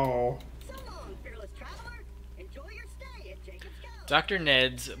yow. So long, fearless traveler. Enjoy your stay at Jacob's Cove. Dr.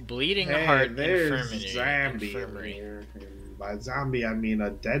 Ned's bleeding Hey, heart there's infirmary. zombie here. And by zombie, I mean a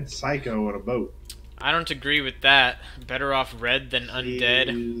dead psycho in a boat. I don't agree with that. Better off red than undead.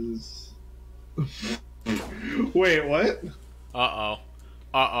 Wait, what? Uh-oh.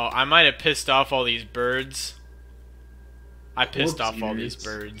 Uh-oh. I might have pissed off all these birds. I pissed off all these Whoopsies.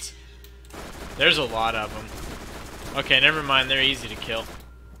 birds. There's a lot of them. Okay, never mind. They're easy to kill.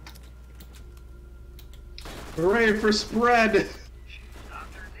 Hooray for spread!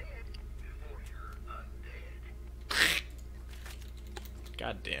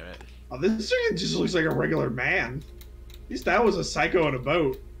 God damn it. Oh, this thing just looks like a regular man. At least that was a psycho in a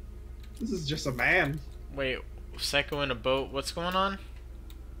boat. This is just a man. Wait, psycho in a boat? What's going on?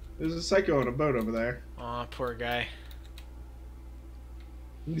 There's a psycho in a boat over there. Aw, poor guy.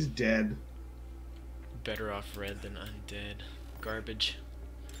 He's dead. Better off red than undead. Garbage.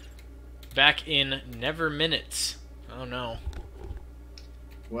 Back in never minutes. Oh no.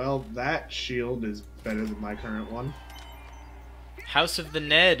 Well, that shield is better than my current one. House of the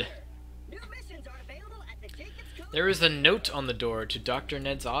Ned. New missions are available at the Jacob's Cove. There is a note on the door to Dr.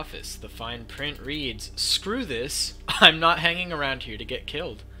 Ned's office. The fine print reads, "Screw this. I'm not hanging around here to get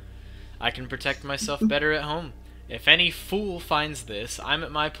killed. I can protect myself better at home. If any fool finds this, I'm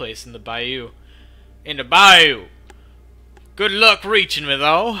at my place in the bayou. In the bayou! Good luck reaching me,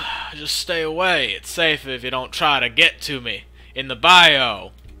 though. Just stay away. It's safer if you don't try to get to me. In the bayou.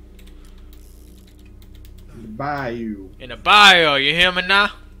 The bayou. In the bayou, you hear me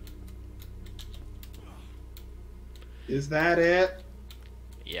now?" Is that it?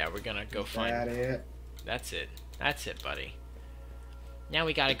 Yeah, we're gonna go Is find... that it? That's it. That's it, buddy. Now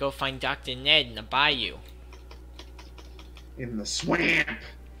we gotta go find Dr. Ned in the bayou. In the swamp.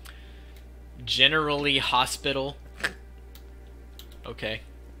 Generally hospital. Okay.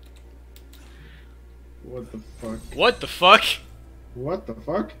 What the fuck? What the fuck? What the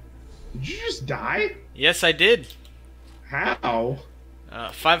fuck? Did you just die? Yes, I did. How?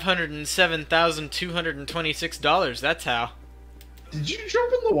 $507,226. That's how. Did you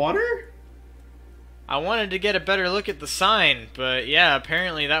jump in the water? I wanted to get a better look at the sign, but yeah,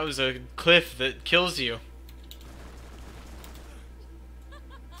 apparently that was a cliff that kills you.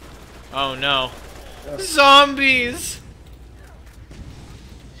 Oh no. Zombies!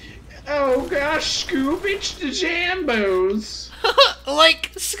 Oh gosh, Scoob, it's the Jambos.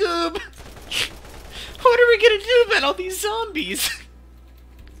 Like Scoob! What are we gonna do about all these zombies?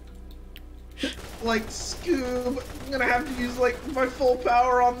 Like Scoob, I'm gonna have to use like my full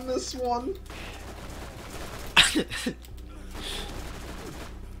power on this one.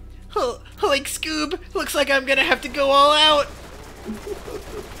 Like Scoob, looks like I'm gonna have to go all out.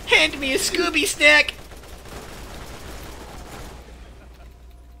 Hand me a Scooby snack.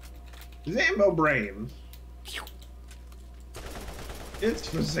 Zambo brain. It's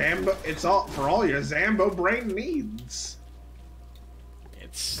for Zambo. It's all for all your Zambo brain needs.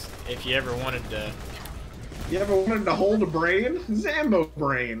 It's if you ever wanted to. You ever wanted to hold a brain? Zambo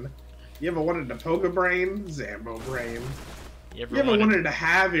brain. You ever wanted to poke a brain? Zambo brain. You You ever wanted to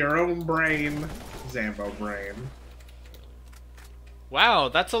have your own brain? Zambo brain. Wow,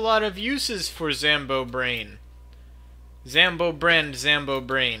 that's a lot of uses for Zambo Brain. Zambo Brand, Zambo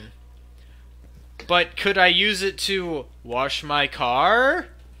Brain. But could I use it to wash my car?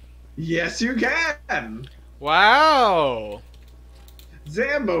 Yes, you can. Wow.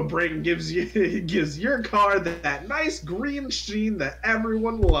 Zambo Brain gives your car that nice green sheen that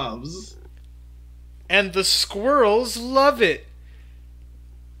everyone loves. And the squirrels love it.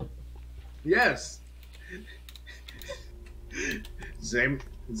 Yes.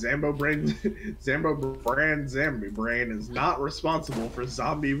 Zambo Brain Zambi Brain is not responsible for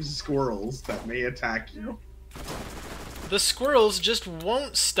zombie squirrels that may attack you. The squirrels just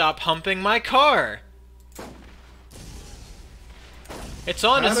won't stop humping my car. It's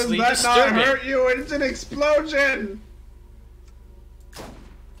honestly How does that not disturbing. hurt you? It's an explosion!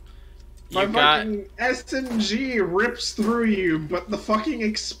 My fucking SMG rips through you, but the fucking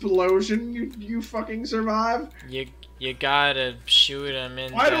explosion, you fucking survive? You gotta shoot them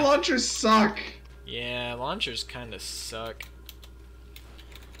in. Why do launchers suck? Yeah, launchers kinda suck.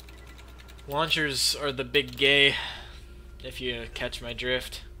 Launchers are the big gay, if you catch my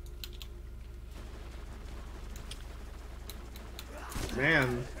drift.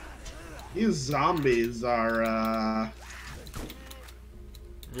 Man, these zombies are,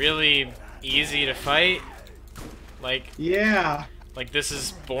 Really easy to fight. yeah. Like this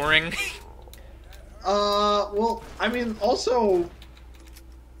is boring. Well, I mean, also,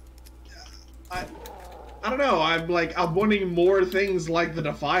 I don't know, I'm wanting more things like the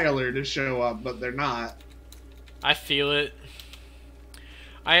Defiler to show up, but they're not. I feel it.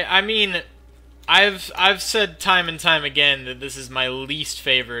 I mean, I've said time and time again that this is my least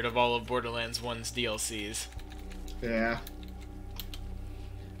favorite of all of Borderlands 1's DLCs. Yeah.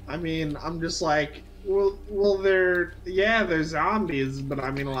 I mean, I'm just like, well, they're zombies, but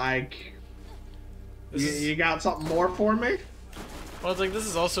I mean, like, you got something more for me? Well, it's like this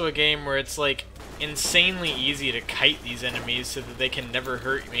is also a game where it's like insanely easy to kite these enemies so that they can never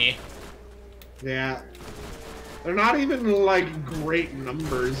hurt me. Yeah. They're not even, like, great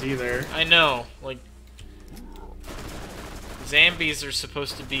numbers either. I know, like, zombies are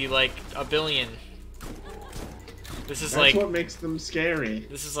supposed to be like a billion. This is That's like what makes them scary.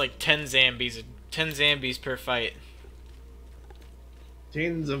 this is like 10 zombies per fight.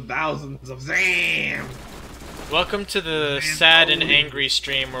 Tens of thousands of Zam! Welcome to the sad and angry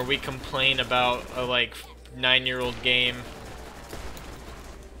stream where we complain about a like 9-year-old game.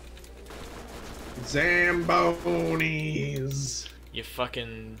 Zambonies. You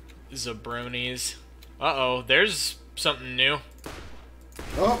fucking zabronis. Uh-oh, there's something new.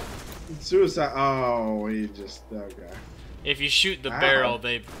 Oh, suicide. Oh, he just, okay. If you shoot the Ow. barrel,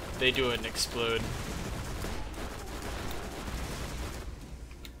 they do it and explode.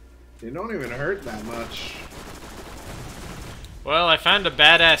 They don't even hurt that much. Well, I found a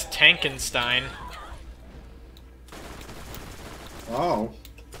badass Tankenstein. Oh,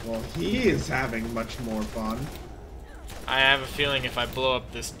 well, he is having much more fun. I have a feeling if I blow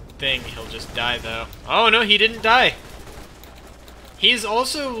up this thing, he'll just die, though. Oh, no, he didn't die. He's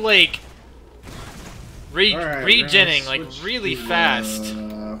also, like, Alright, regenning, we're like, gonna really switch to,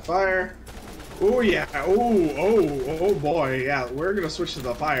 fast. Fire. Oh, yeah. Oh, boy. Yeah, we're gonna switch to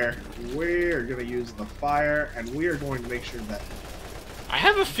the fire. We're gonna use the fire, and we are going to make sure that... I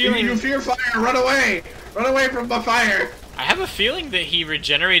have a If feeling... you fear fire, run away! Run away from the fire! I have a feeling that he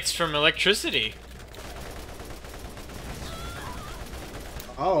regenerates from electricity.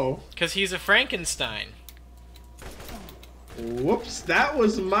 Oh. Because he's a Frankenstein. Whoops, that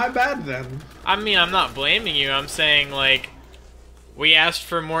was my bad then. I mean, I'm not blaming you. I'm saying, like, we asked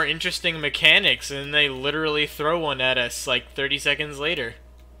for more interesting mechanics, and they literally throw one at us, like, 30 seconds later.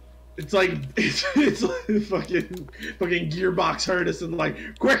 It's like it's like fucking Gearbox heard us and like,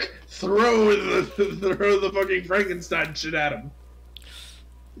 quick, throw the fucking Frankenstein shit at him.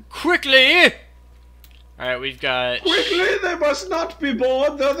 Quickly! Alright, we've got... Quickly, they must not be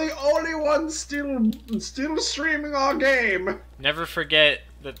bored. They're the only ones still streaming our game. Never forget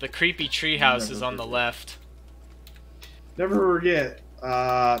that the creepy treehouse is on the left. Never forget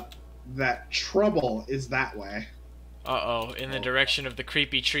that trouble is that way. Uh-oh, in the direction of the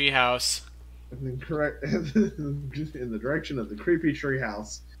creepy treehouse. In the direction of the creepy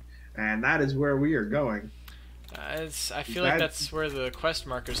treehouse, and that is where we are going. I feel like that's where the quest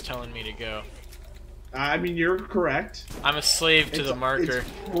marker's telling me to go. I mean, you're correct. I'm a slave to the marker.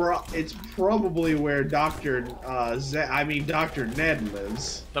 It's probably where Dr. Ned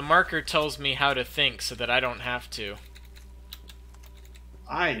lives. The marker tells me how to think so that I don't have to.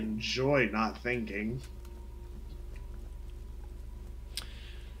 I enjoy not thinking.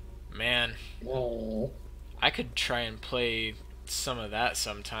 Man, Oh. I could try and play some of that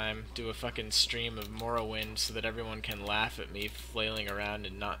sometime. Do a fucking stream of Morrowind so that everyone can laugh at me flailing around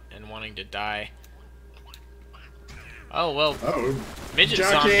and wanting to die. Oh well. Oh, Midget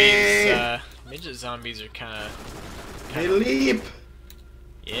Jockey! zombies. Midget zombies are kind they of. leap.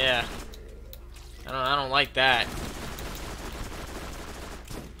 Yeah. I don't like that.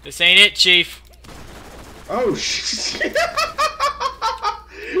 This ain't it, Chief. Oh shit!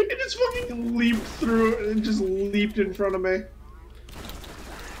 It just fucking leaped through and just leaped in front of me.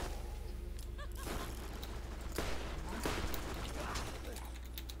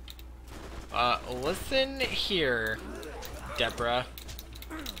 Listen here, Deborah.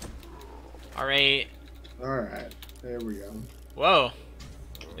 Alright. Alright, there we go. Whoa.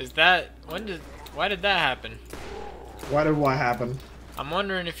 Is that... Why did that happen? Why did what happen? I'm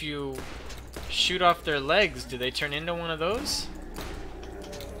wondering if you shoot off their legs, do they turn into one of those?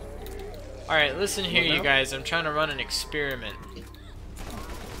 Alright, listen here, you guys. I'm trying to run an experiment.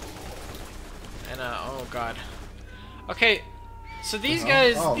 And, oh god. Okay, so these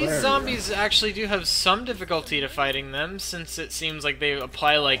guys, these zombies actually do have some difficulty to fighting them, since it seems like they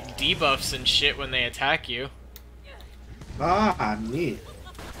apply, like, debuffs and shit when they attack you. Ah, neat.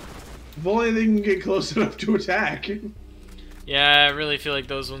 If only they can get close enough to attack. Yeah, I really feel like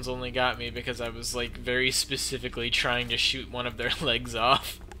those ones only got me because I was, like, very specifically trying to shoot one of their legs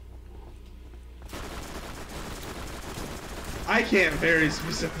off. I can't very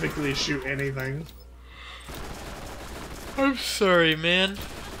specifically shoot anything. I'm sorry, man.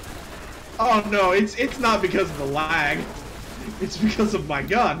 Oh no, it's not because of the lag. It's because of my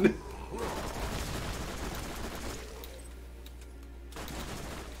gun.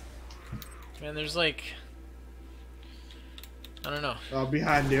 Man, there's like... I don't know. Oh,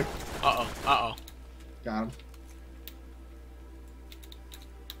 behind you. Uh-oh, uh-oh. Got him.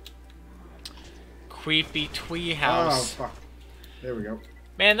 Creepy twee Oh, house. fuck. There we go.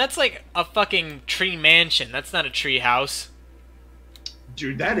 Man, that's like a fucking tree mansion. That's not a tree house.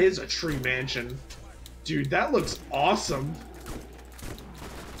 Dude, that is a tree mansion. Dude, that looks awesome.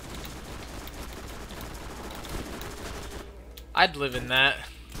 I'd live in that.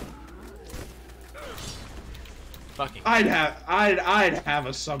 Fucking. I'd have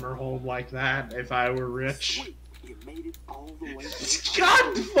a summer home like that if I were rich. Sweet, you made it all the way.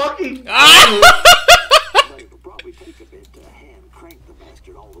 God fucking. Ah! But it'll probably take a bit to hand crank the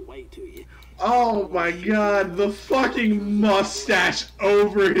bastard all the way to you. Oh my god, the fucking mustache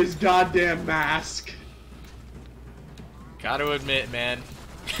over his goddamn mask. Gotta admit, man.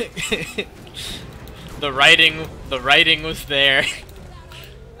 the writing was there.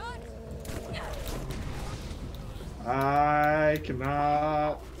 I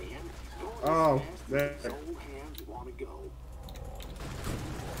cannot. Oh, there.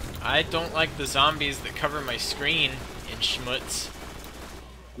 I don't like the zombies that cover my screen in schmutz.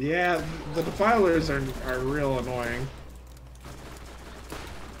 Yeah, the defilers are real annoying.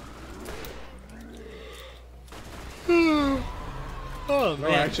 Oh Oh, I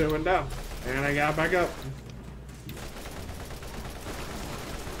man. actually went down. And I got back up.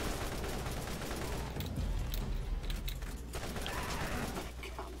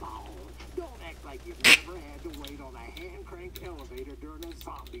 Come on, don't act like you've never had to wait on a hand-cranked elevator during a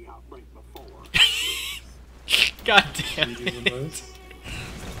zombie outbreak before. God damn it. Jesus.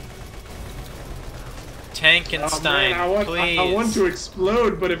 Tankenstein, Oh, man, please. I want to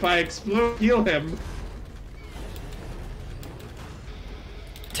explode, but if I explode, heal him.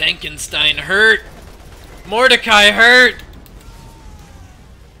 Tankenstein hurt. Mordecai hurt.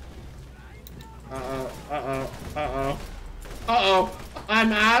 Uh-oh.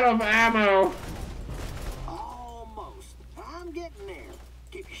 I'm out of ammo. Almost. I'm getting there.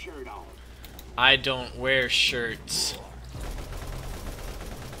 Keep your shirt on. I don't wear shirts.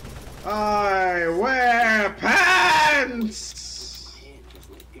 I wear pants. And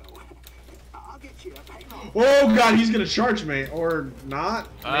just let go. I'll get you a payload. Oh god, he's gonna charge me. Or not?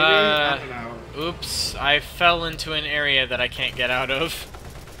 Maybe? I don't know. Oops, I fell into an area that I can't get out of.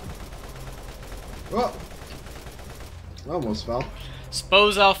 Oh. Almost fell.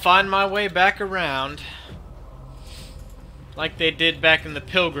 Suppose I'll find my way back around. Like they did back in the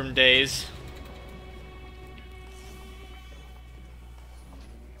Pilgrim days.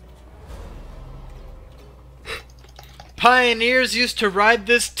 Pioneers used to ride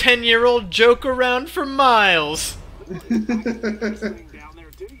this 10-year-old joke around for miles. Swing down there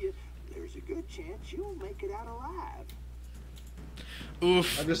to you. There's a good chance you'll make it out alive.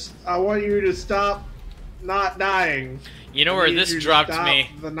 Oof. I want you to stop not dying. You know I where need this you to dropped stop me?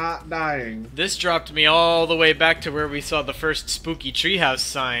 The not dying. This dropped me all the way back to where we saw the first spooky treehouse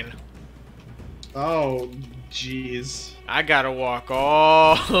sign. Oh, jeez. I gotta walk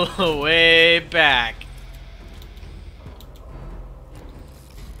all the way back.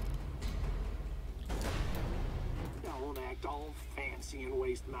 Don't act all fancy and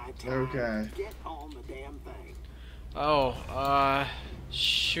waste my time. Okay. Get on the damn thing. Oh,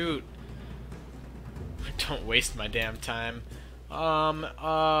 shoot. Don't waste my damn time.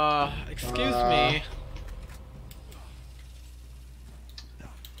 Excuse me.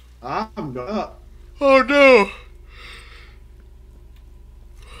 I'm going up. Oh no!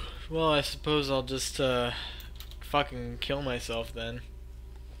 Well, I suppose I'll just, fucking kill myself then.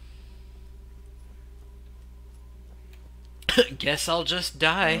 Guess I'll just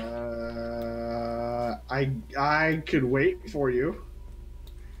die. I could wait for you.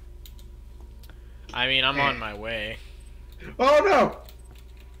 I mean, I'm on my way. Oh no!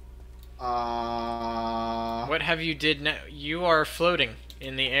 What have you did now? You are floating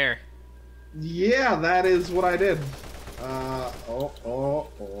in the air. Yeah, that is what I did.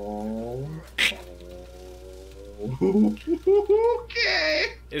 Okay.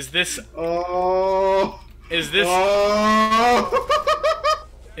 Is this Oh. is this Oh.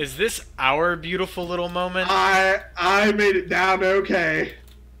 is this our beautiful little moment? I made it down okay.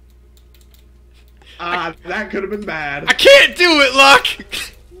 That could have been bad. I can't do it, Locke.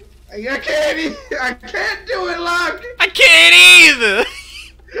 I can't do it, Locke. I can't either.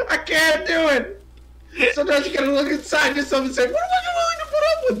 I can't do it. Sometimes you gotta look inside yourself and say, what am I willing to put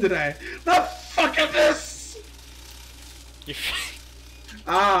up with today? Not fucking this.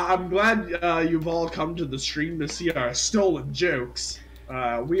 I'm glad you've all come to the stream to see our stolen jokes.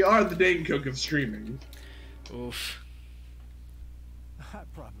 We are the Dane Cook of streaming. Oof. I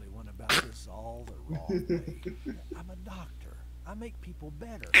probably went about this all the wrong way. I'm a doctor. I make people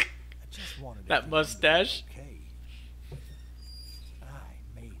better. I just wanted That mustache. Okay. I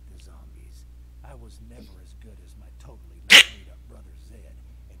made the zombies. I was never as good as my totally made up brother Zed,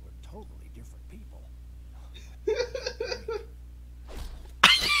 and we're totally different people.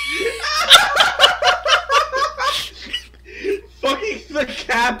 Fucking the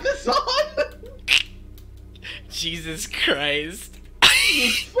cap is on. Jesus Christ.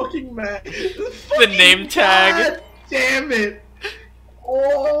 Fucking mad. The name tag. God damn it.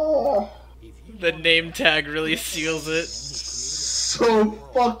 Oh. The name tag really seals it. So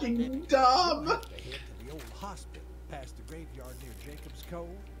fucking dumb. Head to the old hospital past the graveyard near Jacob's Cove.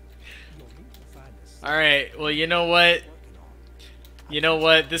 You'll need to find a Alright, well, you know what? You know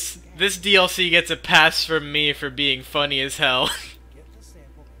what? This DLC gets a pass from me for being funny as hell. get the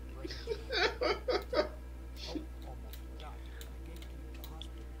sample and break it. Almost forgot. I gave you the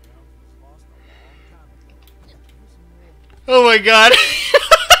hospital grounds was lost a long time ago. Here's some more. Oh my god.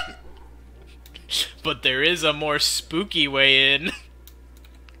 But there is a more spooky way in.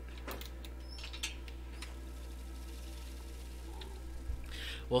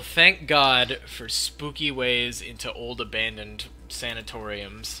 Well, thank God for spooky ways into old abandoned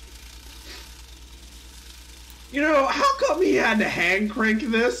sanatoriums. You know, how come he had to hand crank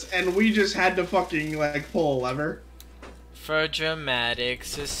this and we just had to fucking, like, pull a lever? For dramatic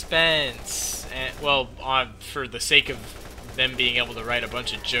suspense. And, well, for the sake of them being able to write a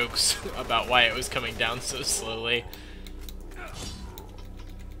bunch of jokes about why it was coming down so slowly.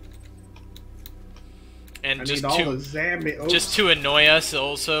 And I just need all the to Zambi. Oh. just to annoy us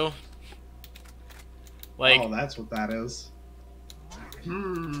also. Like, Oh, that's what that is.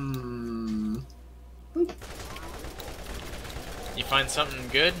 you find something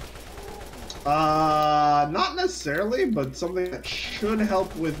good? Not necessarily, but something that should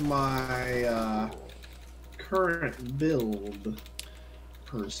help with my, current build,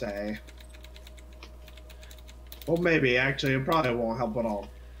 per se. Well, maybe, actually, it probably won't help at all.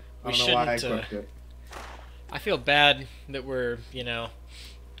 I We don't know why I shouldn't, equipped it. I feel bad that we're, you know,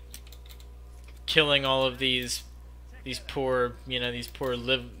 killing all of these poor, you know, these poor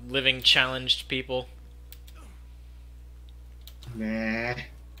living challenged people. Nah.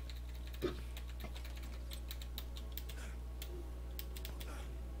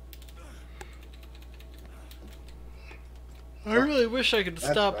 I really wish I could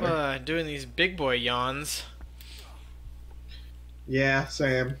That's stop better. doing these big boy yawns. Yeah,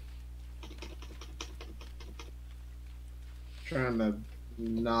 Sam. Trying to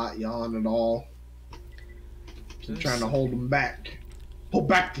not yawn at all. I'm trying to hold them back. Pull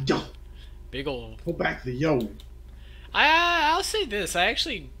back the yo. Big ol'. Pull back the yo. I'll say this. I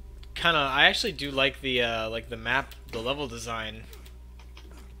actually do like the map, the level design.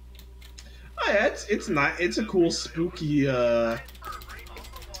 Oh yeah, it's not. It's a cool, spooky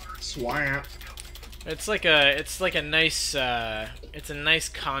swamp. It's like a nice It's a nice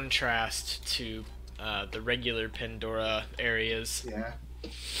contrast to the regular Pandora areas. Yeah.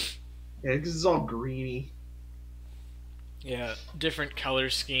 Yeah, because it's all greeny. Yeah, different color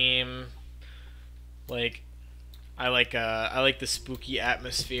scheme. Like, I like the spooky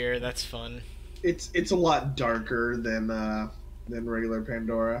atmosphere. That's fun. It's a lot darker than regular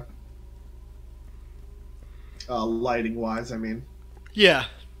Pandora. Lighting wise, I mean. Yeah.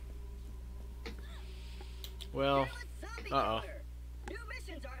 Well, Zombie uh-oh. Killer. New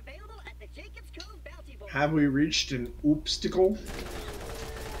missions are available at the Jacob's Cove Bounty Board. Have we reached an obstacle?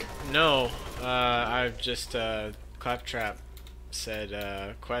 No, I've just, Claptrap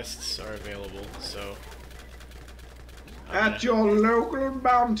said, quests are available, so... At your local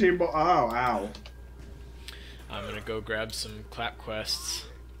bounty board. Oh, ow. I'm gonna go grab some clap quests.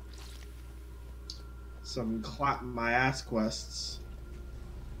 Some clap my ass quests.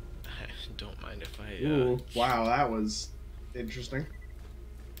 I don't mind if I, Ooh, wow, that was interesting.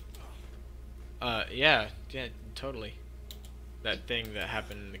 yeah, totally. That thing that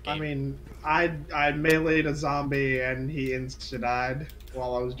happened in the game. I mean, I meleeed a zombie and he insta-died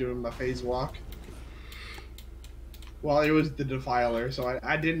while I was doing my phase walk. Well, it was the Defiler, so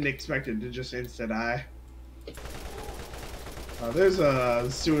I didn't expect it to just insta-die. There's a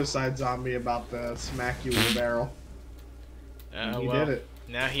suicide zombie about to smack you with a barrel. He well, did it.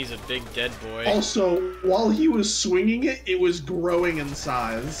 now he's a big dead boy. Also, while he was swinging it, it was growing in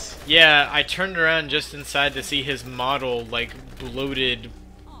size. Yeah, I turned around just inside to see his model, like, bloated,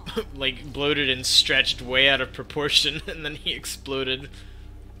 like, bloated and stretched way out of proportion, and then he exploded.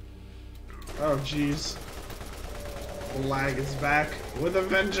 Oh, jeez. The lag is back with a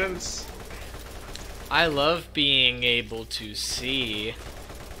vengeance. I love being able to see.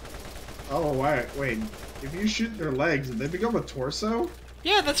 Oh, wait. If you shoot their legs, did they become a torso?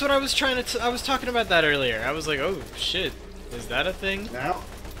 Yeah, that's what I was trying to I was talking about that earlier. I was like, oh, shit. Is that a thing? Now,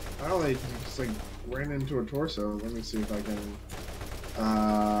 I don't think just like ran into a torso. Let me see if I can.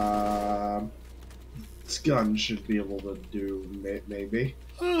 This gun should be able to do maybe.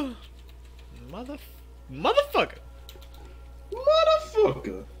 Motherfucker. Motherfucker.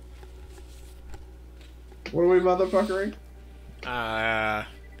 What are we motherfuckering? The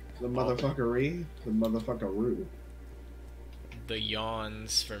motherfuckery? The motherfuckeroo. The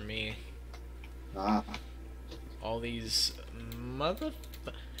yawns for me. Ah. All these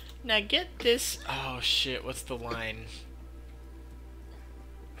Now get this. Oh shit, what's the line?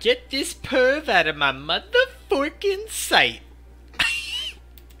 Get this perv out of my motherfucking sight.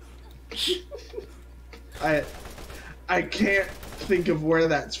 I can't think of where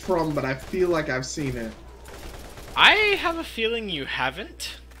that's from, but I feel like I've seen it. I have a feeling you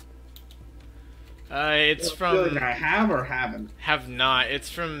haven't. It's I from... feel like I have or haven't. Have not. It's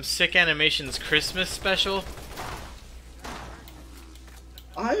from Sick Animation's Christmas special.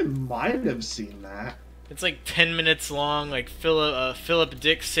 I might have seen that. It's like 10 minutes long, like Philip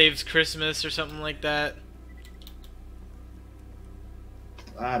Dick Saves Christmas or something like that.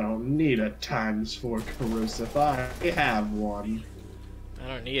 I don't need a ×4 corrosive. I have one. I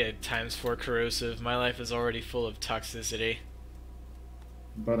don't need a ×4 corrosive. My life is already full of toxicity.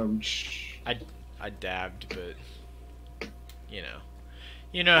 But I dabbed, but you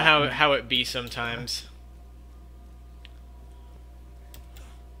know how it be sometimes.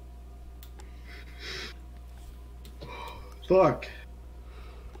 Fuck.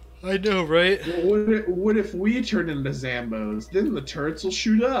 I know, right? What if we turn into Zambos? Then the turrets will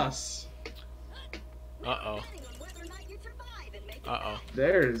shoot us. Uh-oh. Depending on whether or not you survive and make it Uh-oh. back,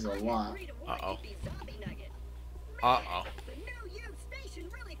 There's a feel lot. free to Uh-oh. warn these zombie nuggets. Uh-oh. The new used station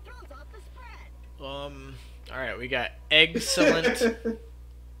really throws off the spread. Alright, we got excellent.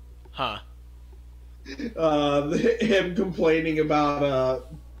 Huh. Him complaining about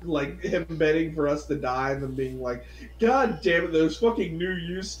like him betting for us to die and then being like, God damn it, those fucking new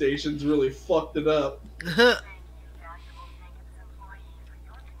use stations really fucked it up.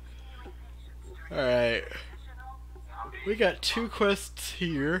 Alright. We got 2 quests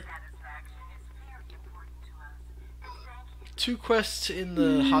here. 2 quests in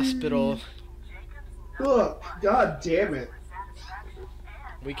the hospital. Look, God damn it.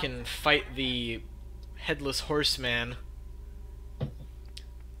 We can fight the Headless Horseman.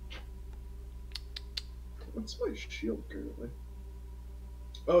 What's my shield currently?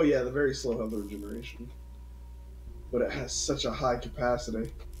 Oh yeah, the very slow health regeneration. But it has such a high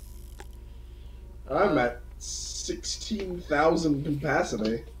capacity. I'm at 16,000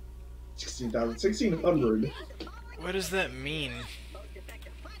 capacity. 1600. What does that mean? Most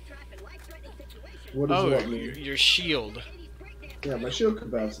effective flat trap in life-threatening situations. What does Oh, what mean? your shield. Yeah, my shield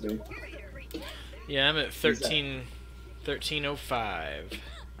capacity. Yeah, I'm at 13. 1305.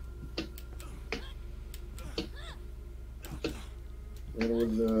 And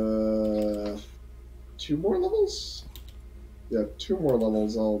with 2 more levels? Yeah, 2 more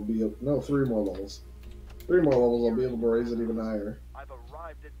levels I'll be able... No, 3 more levels. 3 more levels I'll be able to raise it even higher. I've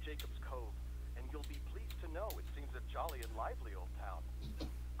arrived at Jacob's Cove, and you'll be pleased to know it seems a jolly and lively old town.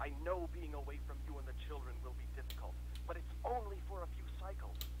 I know being away from you and the children will be difficult, but it's only for a few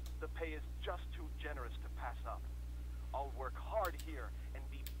cycles. The pay is just too generous to pass up. I'll work hard here and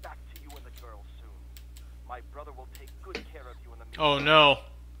be back to you and the girls soon. My brother will take good care of you in the meantime. Oh no.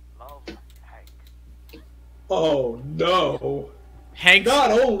 Love, Hank. Oh no! Hank's...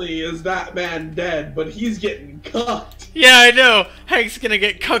 Not only is that man dead, but he's getting cucked. Yeah, I know. Hank's gonna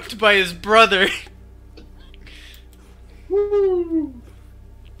get cucked by his brother. Woo!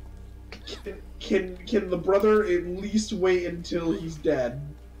 Can the brother at least wait until he's dead?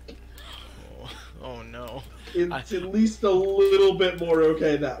 Oh no. It's at least a little bit more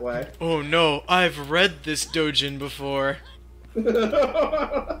okay that way. Oh no, I've read this dojin before.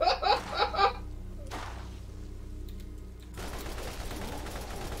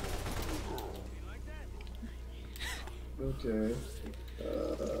 Okay.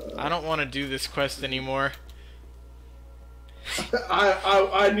 I don't want to do this quest anymore.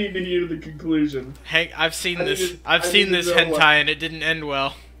 I need to hear the conclusion. Hank, I've seen this. I I've seen need to this know hentai what- and it didn't end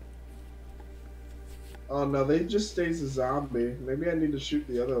well. Oh no, they just stays a zombie. Maybe I need to shoot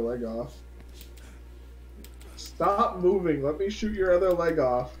the other leg off. Stop moving. Let me shoot your other leg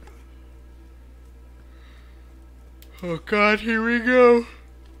off. Oh god, here we go.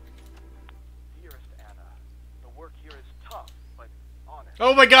 Dearest Anna, the work here is tough, but honest.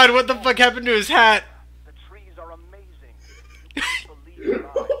 Oh my god, what the fuck happened to his hat? The trees are amazing. You won't believe your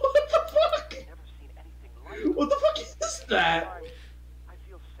eyes. What the fuck? I've never seen anything like it. What the fuck is that? Sometimes I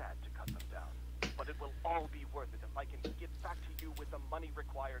feel sad to cut them down, but it will all be worth it if I can get back to you with the money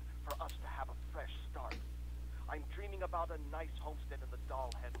required for us to have a fresh start. I'm dreaming about a nice homestead in the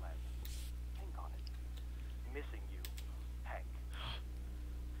Doll Headland. Think on it. Missing you, Hank.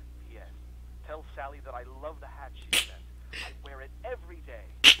 P.S. Tell Sally that I love the hat she sent. I wear it every day.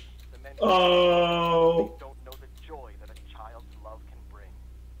 The men Oh. don't know the joy that a child's love can bring.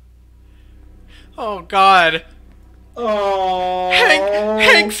 Oh god. Oh.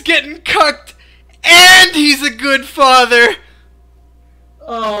 Hank's getting cucked and he's a good father.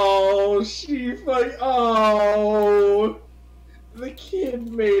 Oh, oh. The kid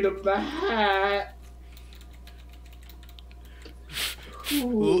made him the hat.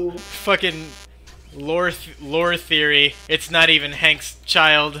 Ooh. Fucking lore theory. It's not even Hank's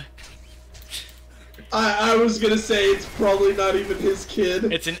child. I was gonna say it's probably not even his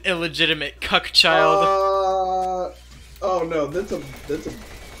kid. It's an illegitimate cuck child. Oh no, that's a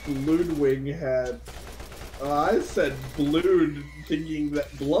Bloodwing hat. I said blued, thinking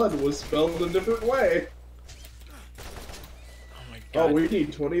that blood was spelled a different way. Oh my god. Oh, we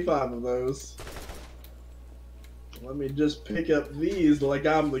need 25 of those. Let me just pick up these like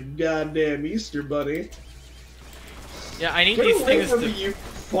I'm the goddamn Easter Bunny. Yeah, I need Get these away things from to... me, you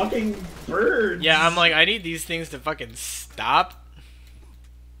fucking birds! Yeah, I'm like, I need these things to fucking stop.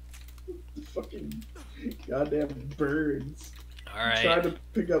 Fucking goddamn birds. Alright. Trying to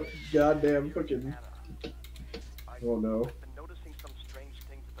pick up goddamn fucking... Anna, Oh no. I've been noticing some strange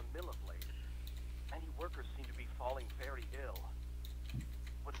things at the mill of late. Many workers seem to be falling very ill.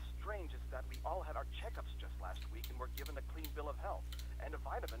 What is strange is that we all had our checkups just last week and were given a clean bill of health and a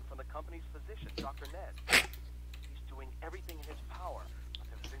vitamin from the company's physician, Dr. Ned. He's doing everything in his power, but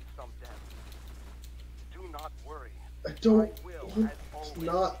there's been some deaths. Do not worry. I don't... I will, It's as always,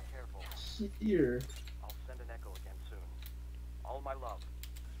 not be careful. here. I'll send an echo again soon. All my love.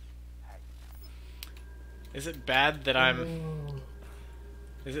 Hank. Is it bad that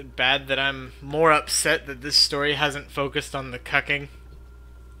Is it bad that I'm more upset that this story hasn't focused on the cucking?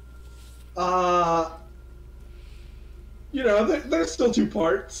 You know, there's still 2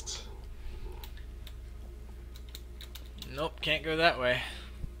 parts. Nope, can't go that way.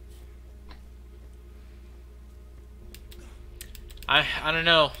 I don't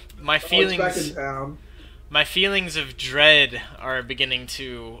know. My Oh, it's back in feelings town. my feelings of dread are beginning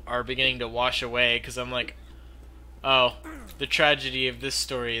to wash away because I'm like, oh, the tragedy of this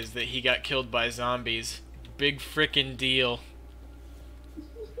story is that he got killed by zombies. Big frickin' deal.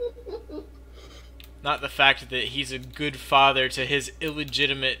 Not the fact that he's a good father to his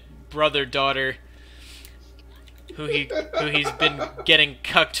illegitimate brother-daughter who he's been getting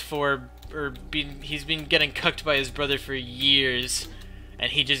cucked for, he's been getting cucked by his brother for years,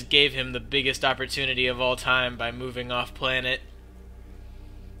 and he just gave him the biggest opportunity of all time by moving off planet.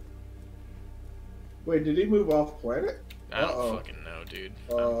 Wait, did he move off planet? I don't fucking know, dude.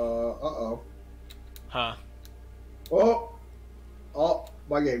 Uh-oh. Huh. Oh! Oh,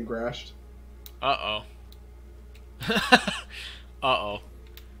 my game crashed. Uh-oh. Uh-oh.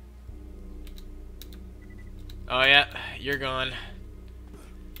 Oh, yeah. You're gone.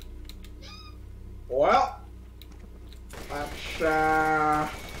 Well,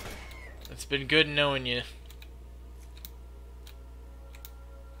 that's, It's been good knowing you.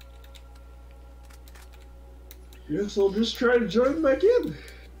 guess I'll just try to join back in.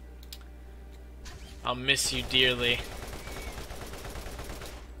 I'll miss you dearly.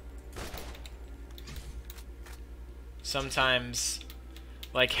 Sometimes,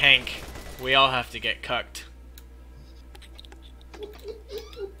 like Hank, we all have to get cucked.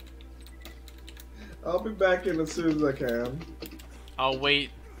 I'll be back in as soon as I can. I'll wait.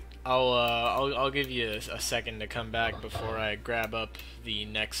 I'll give you a second to come back before I grab up the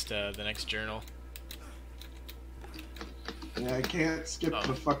next journal. Yeah, I can't skip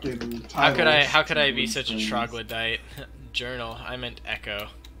the fucking titles. How could I be such a troglodyte? Journal. I meant echo.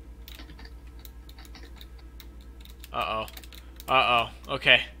 Uh-oh. Uh-oh.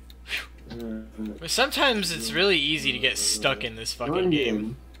 Okay. But sometimes it's really easy to get stuck in this fucking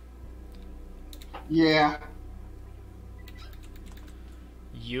game. Yeah.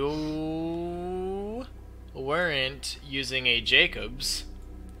 You weren't using a Jacobs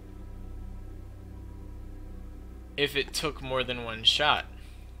if it took more than one shot.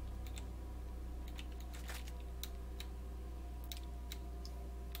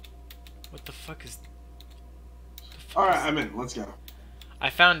 What the fuck is... Alright, I'm in. Let's go. I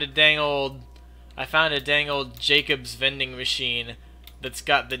found a dang old Jacobs vending machine that's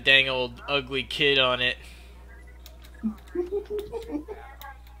got the dang old ugly kid on it.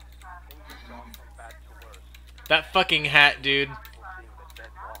 That fucking hat, dude.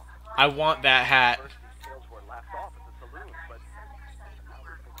 I want that hat.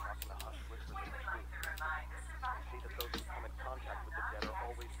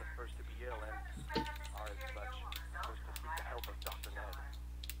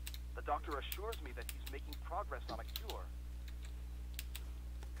 The doctor assures me that he's making progress on a cure.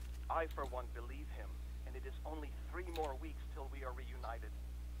 I, for one, believe him, and it is only 3 more weeks till we are reunited.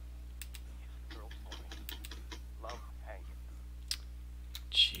 He's girl for me. Love, Hank.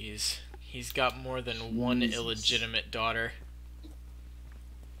 Jeez, he's got more than one illegitimate daughter.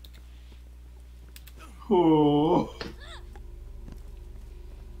 Oh.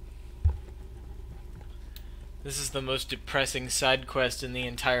 This is the most depressing side quest in the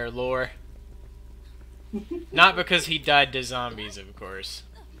entire lore. Not because he died to zombies, of course.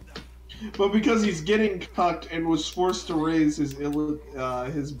 But because he's getting cucked and was forced to raise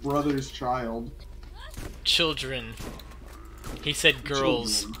his brother's child. Children. He said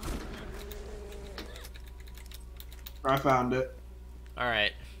girls. Children. I found it.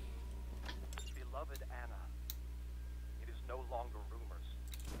 Alright. Beloved Anna, it is no longer rumors.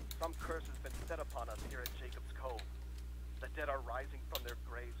 Some curse has been set upon us here at Jacob's Cove. The dead are rising from their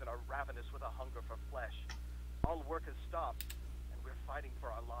graves and are ravenous with a hunger for flesh. All work has stopped, and we're fighting for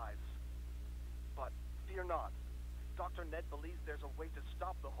our lives. But fear not. Dr. Ned believes there's a way to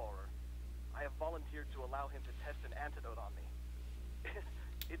stop the horror. I have volunteered to allow him to test an antidote on me.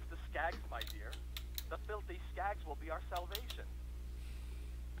 It's the skags, my dear. The filthy skags will be our salvation.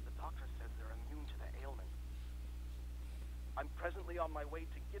 The doctor says they're immune to the ailment. I'm presently on my way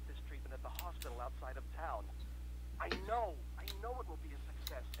to get this treatment at the hospital outside of town. I know it will be a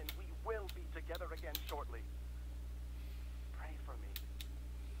success, and we will be together again shortly. Pray for me.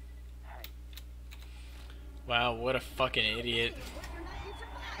 Hank. Wow, what a fucking idiot.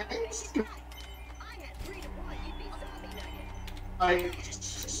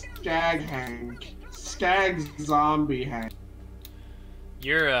 Skag Hank. Skag Zombie Hank.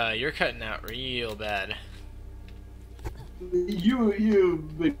 You're cutting out real bad.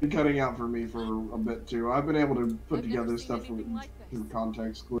 You've been cutting out for me for a bit too. I've been able to put I've together never seen stuff anything like this. through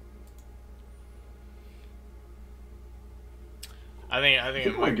context clues. I think I it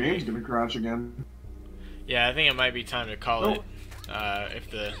think my might game's be, gonna crash again. yeah, I think it might be time to call Nope. it.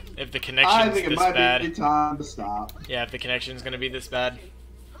 If the I connection's think it this might bad. be time to stop. Yeah, if the connection's gonna be this bad.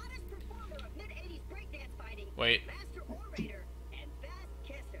 Hottest performer of mid-80s breakdance fighting, Wait. master orator, and best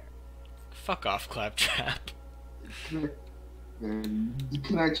kisser. Fuck off, Claptrap. And the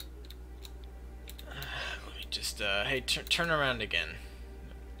connection. Let me just hey, turn around again.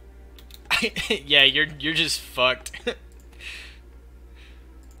 Yeah, you're just fucked.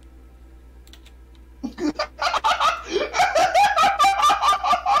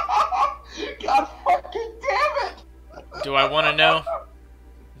 God fucking damn it! Do I want to know?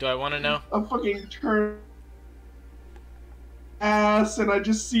 Do I want to know? A fucking turn. ass, and I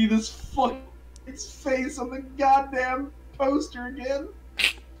just see this fucking face on the goddamn poster again.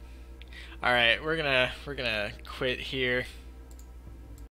 All right, we're gonna quit here.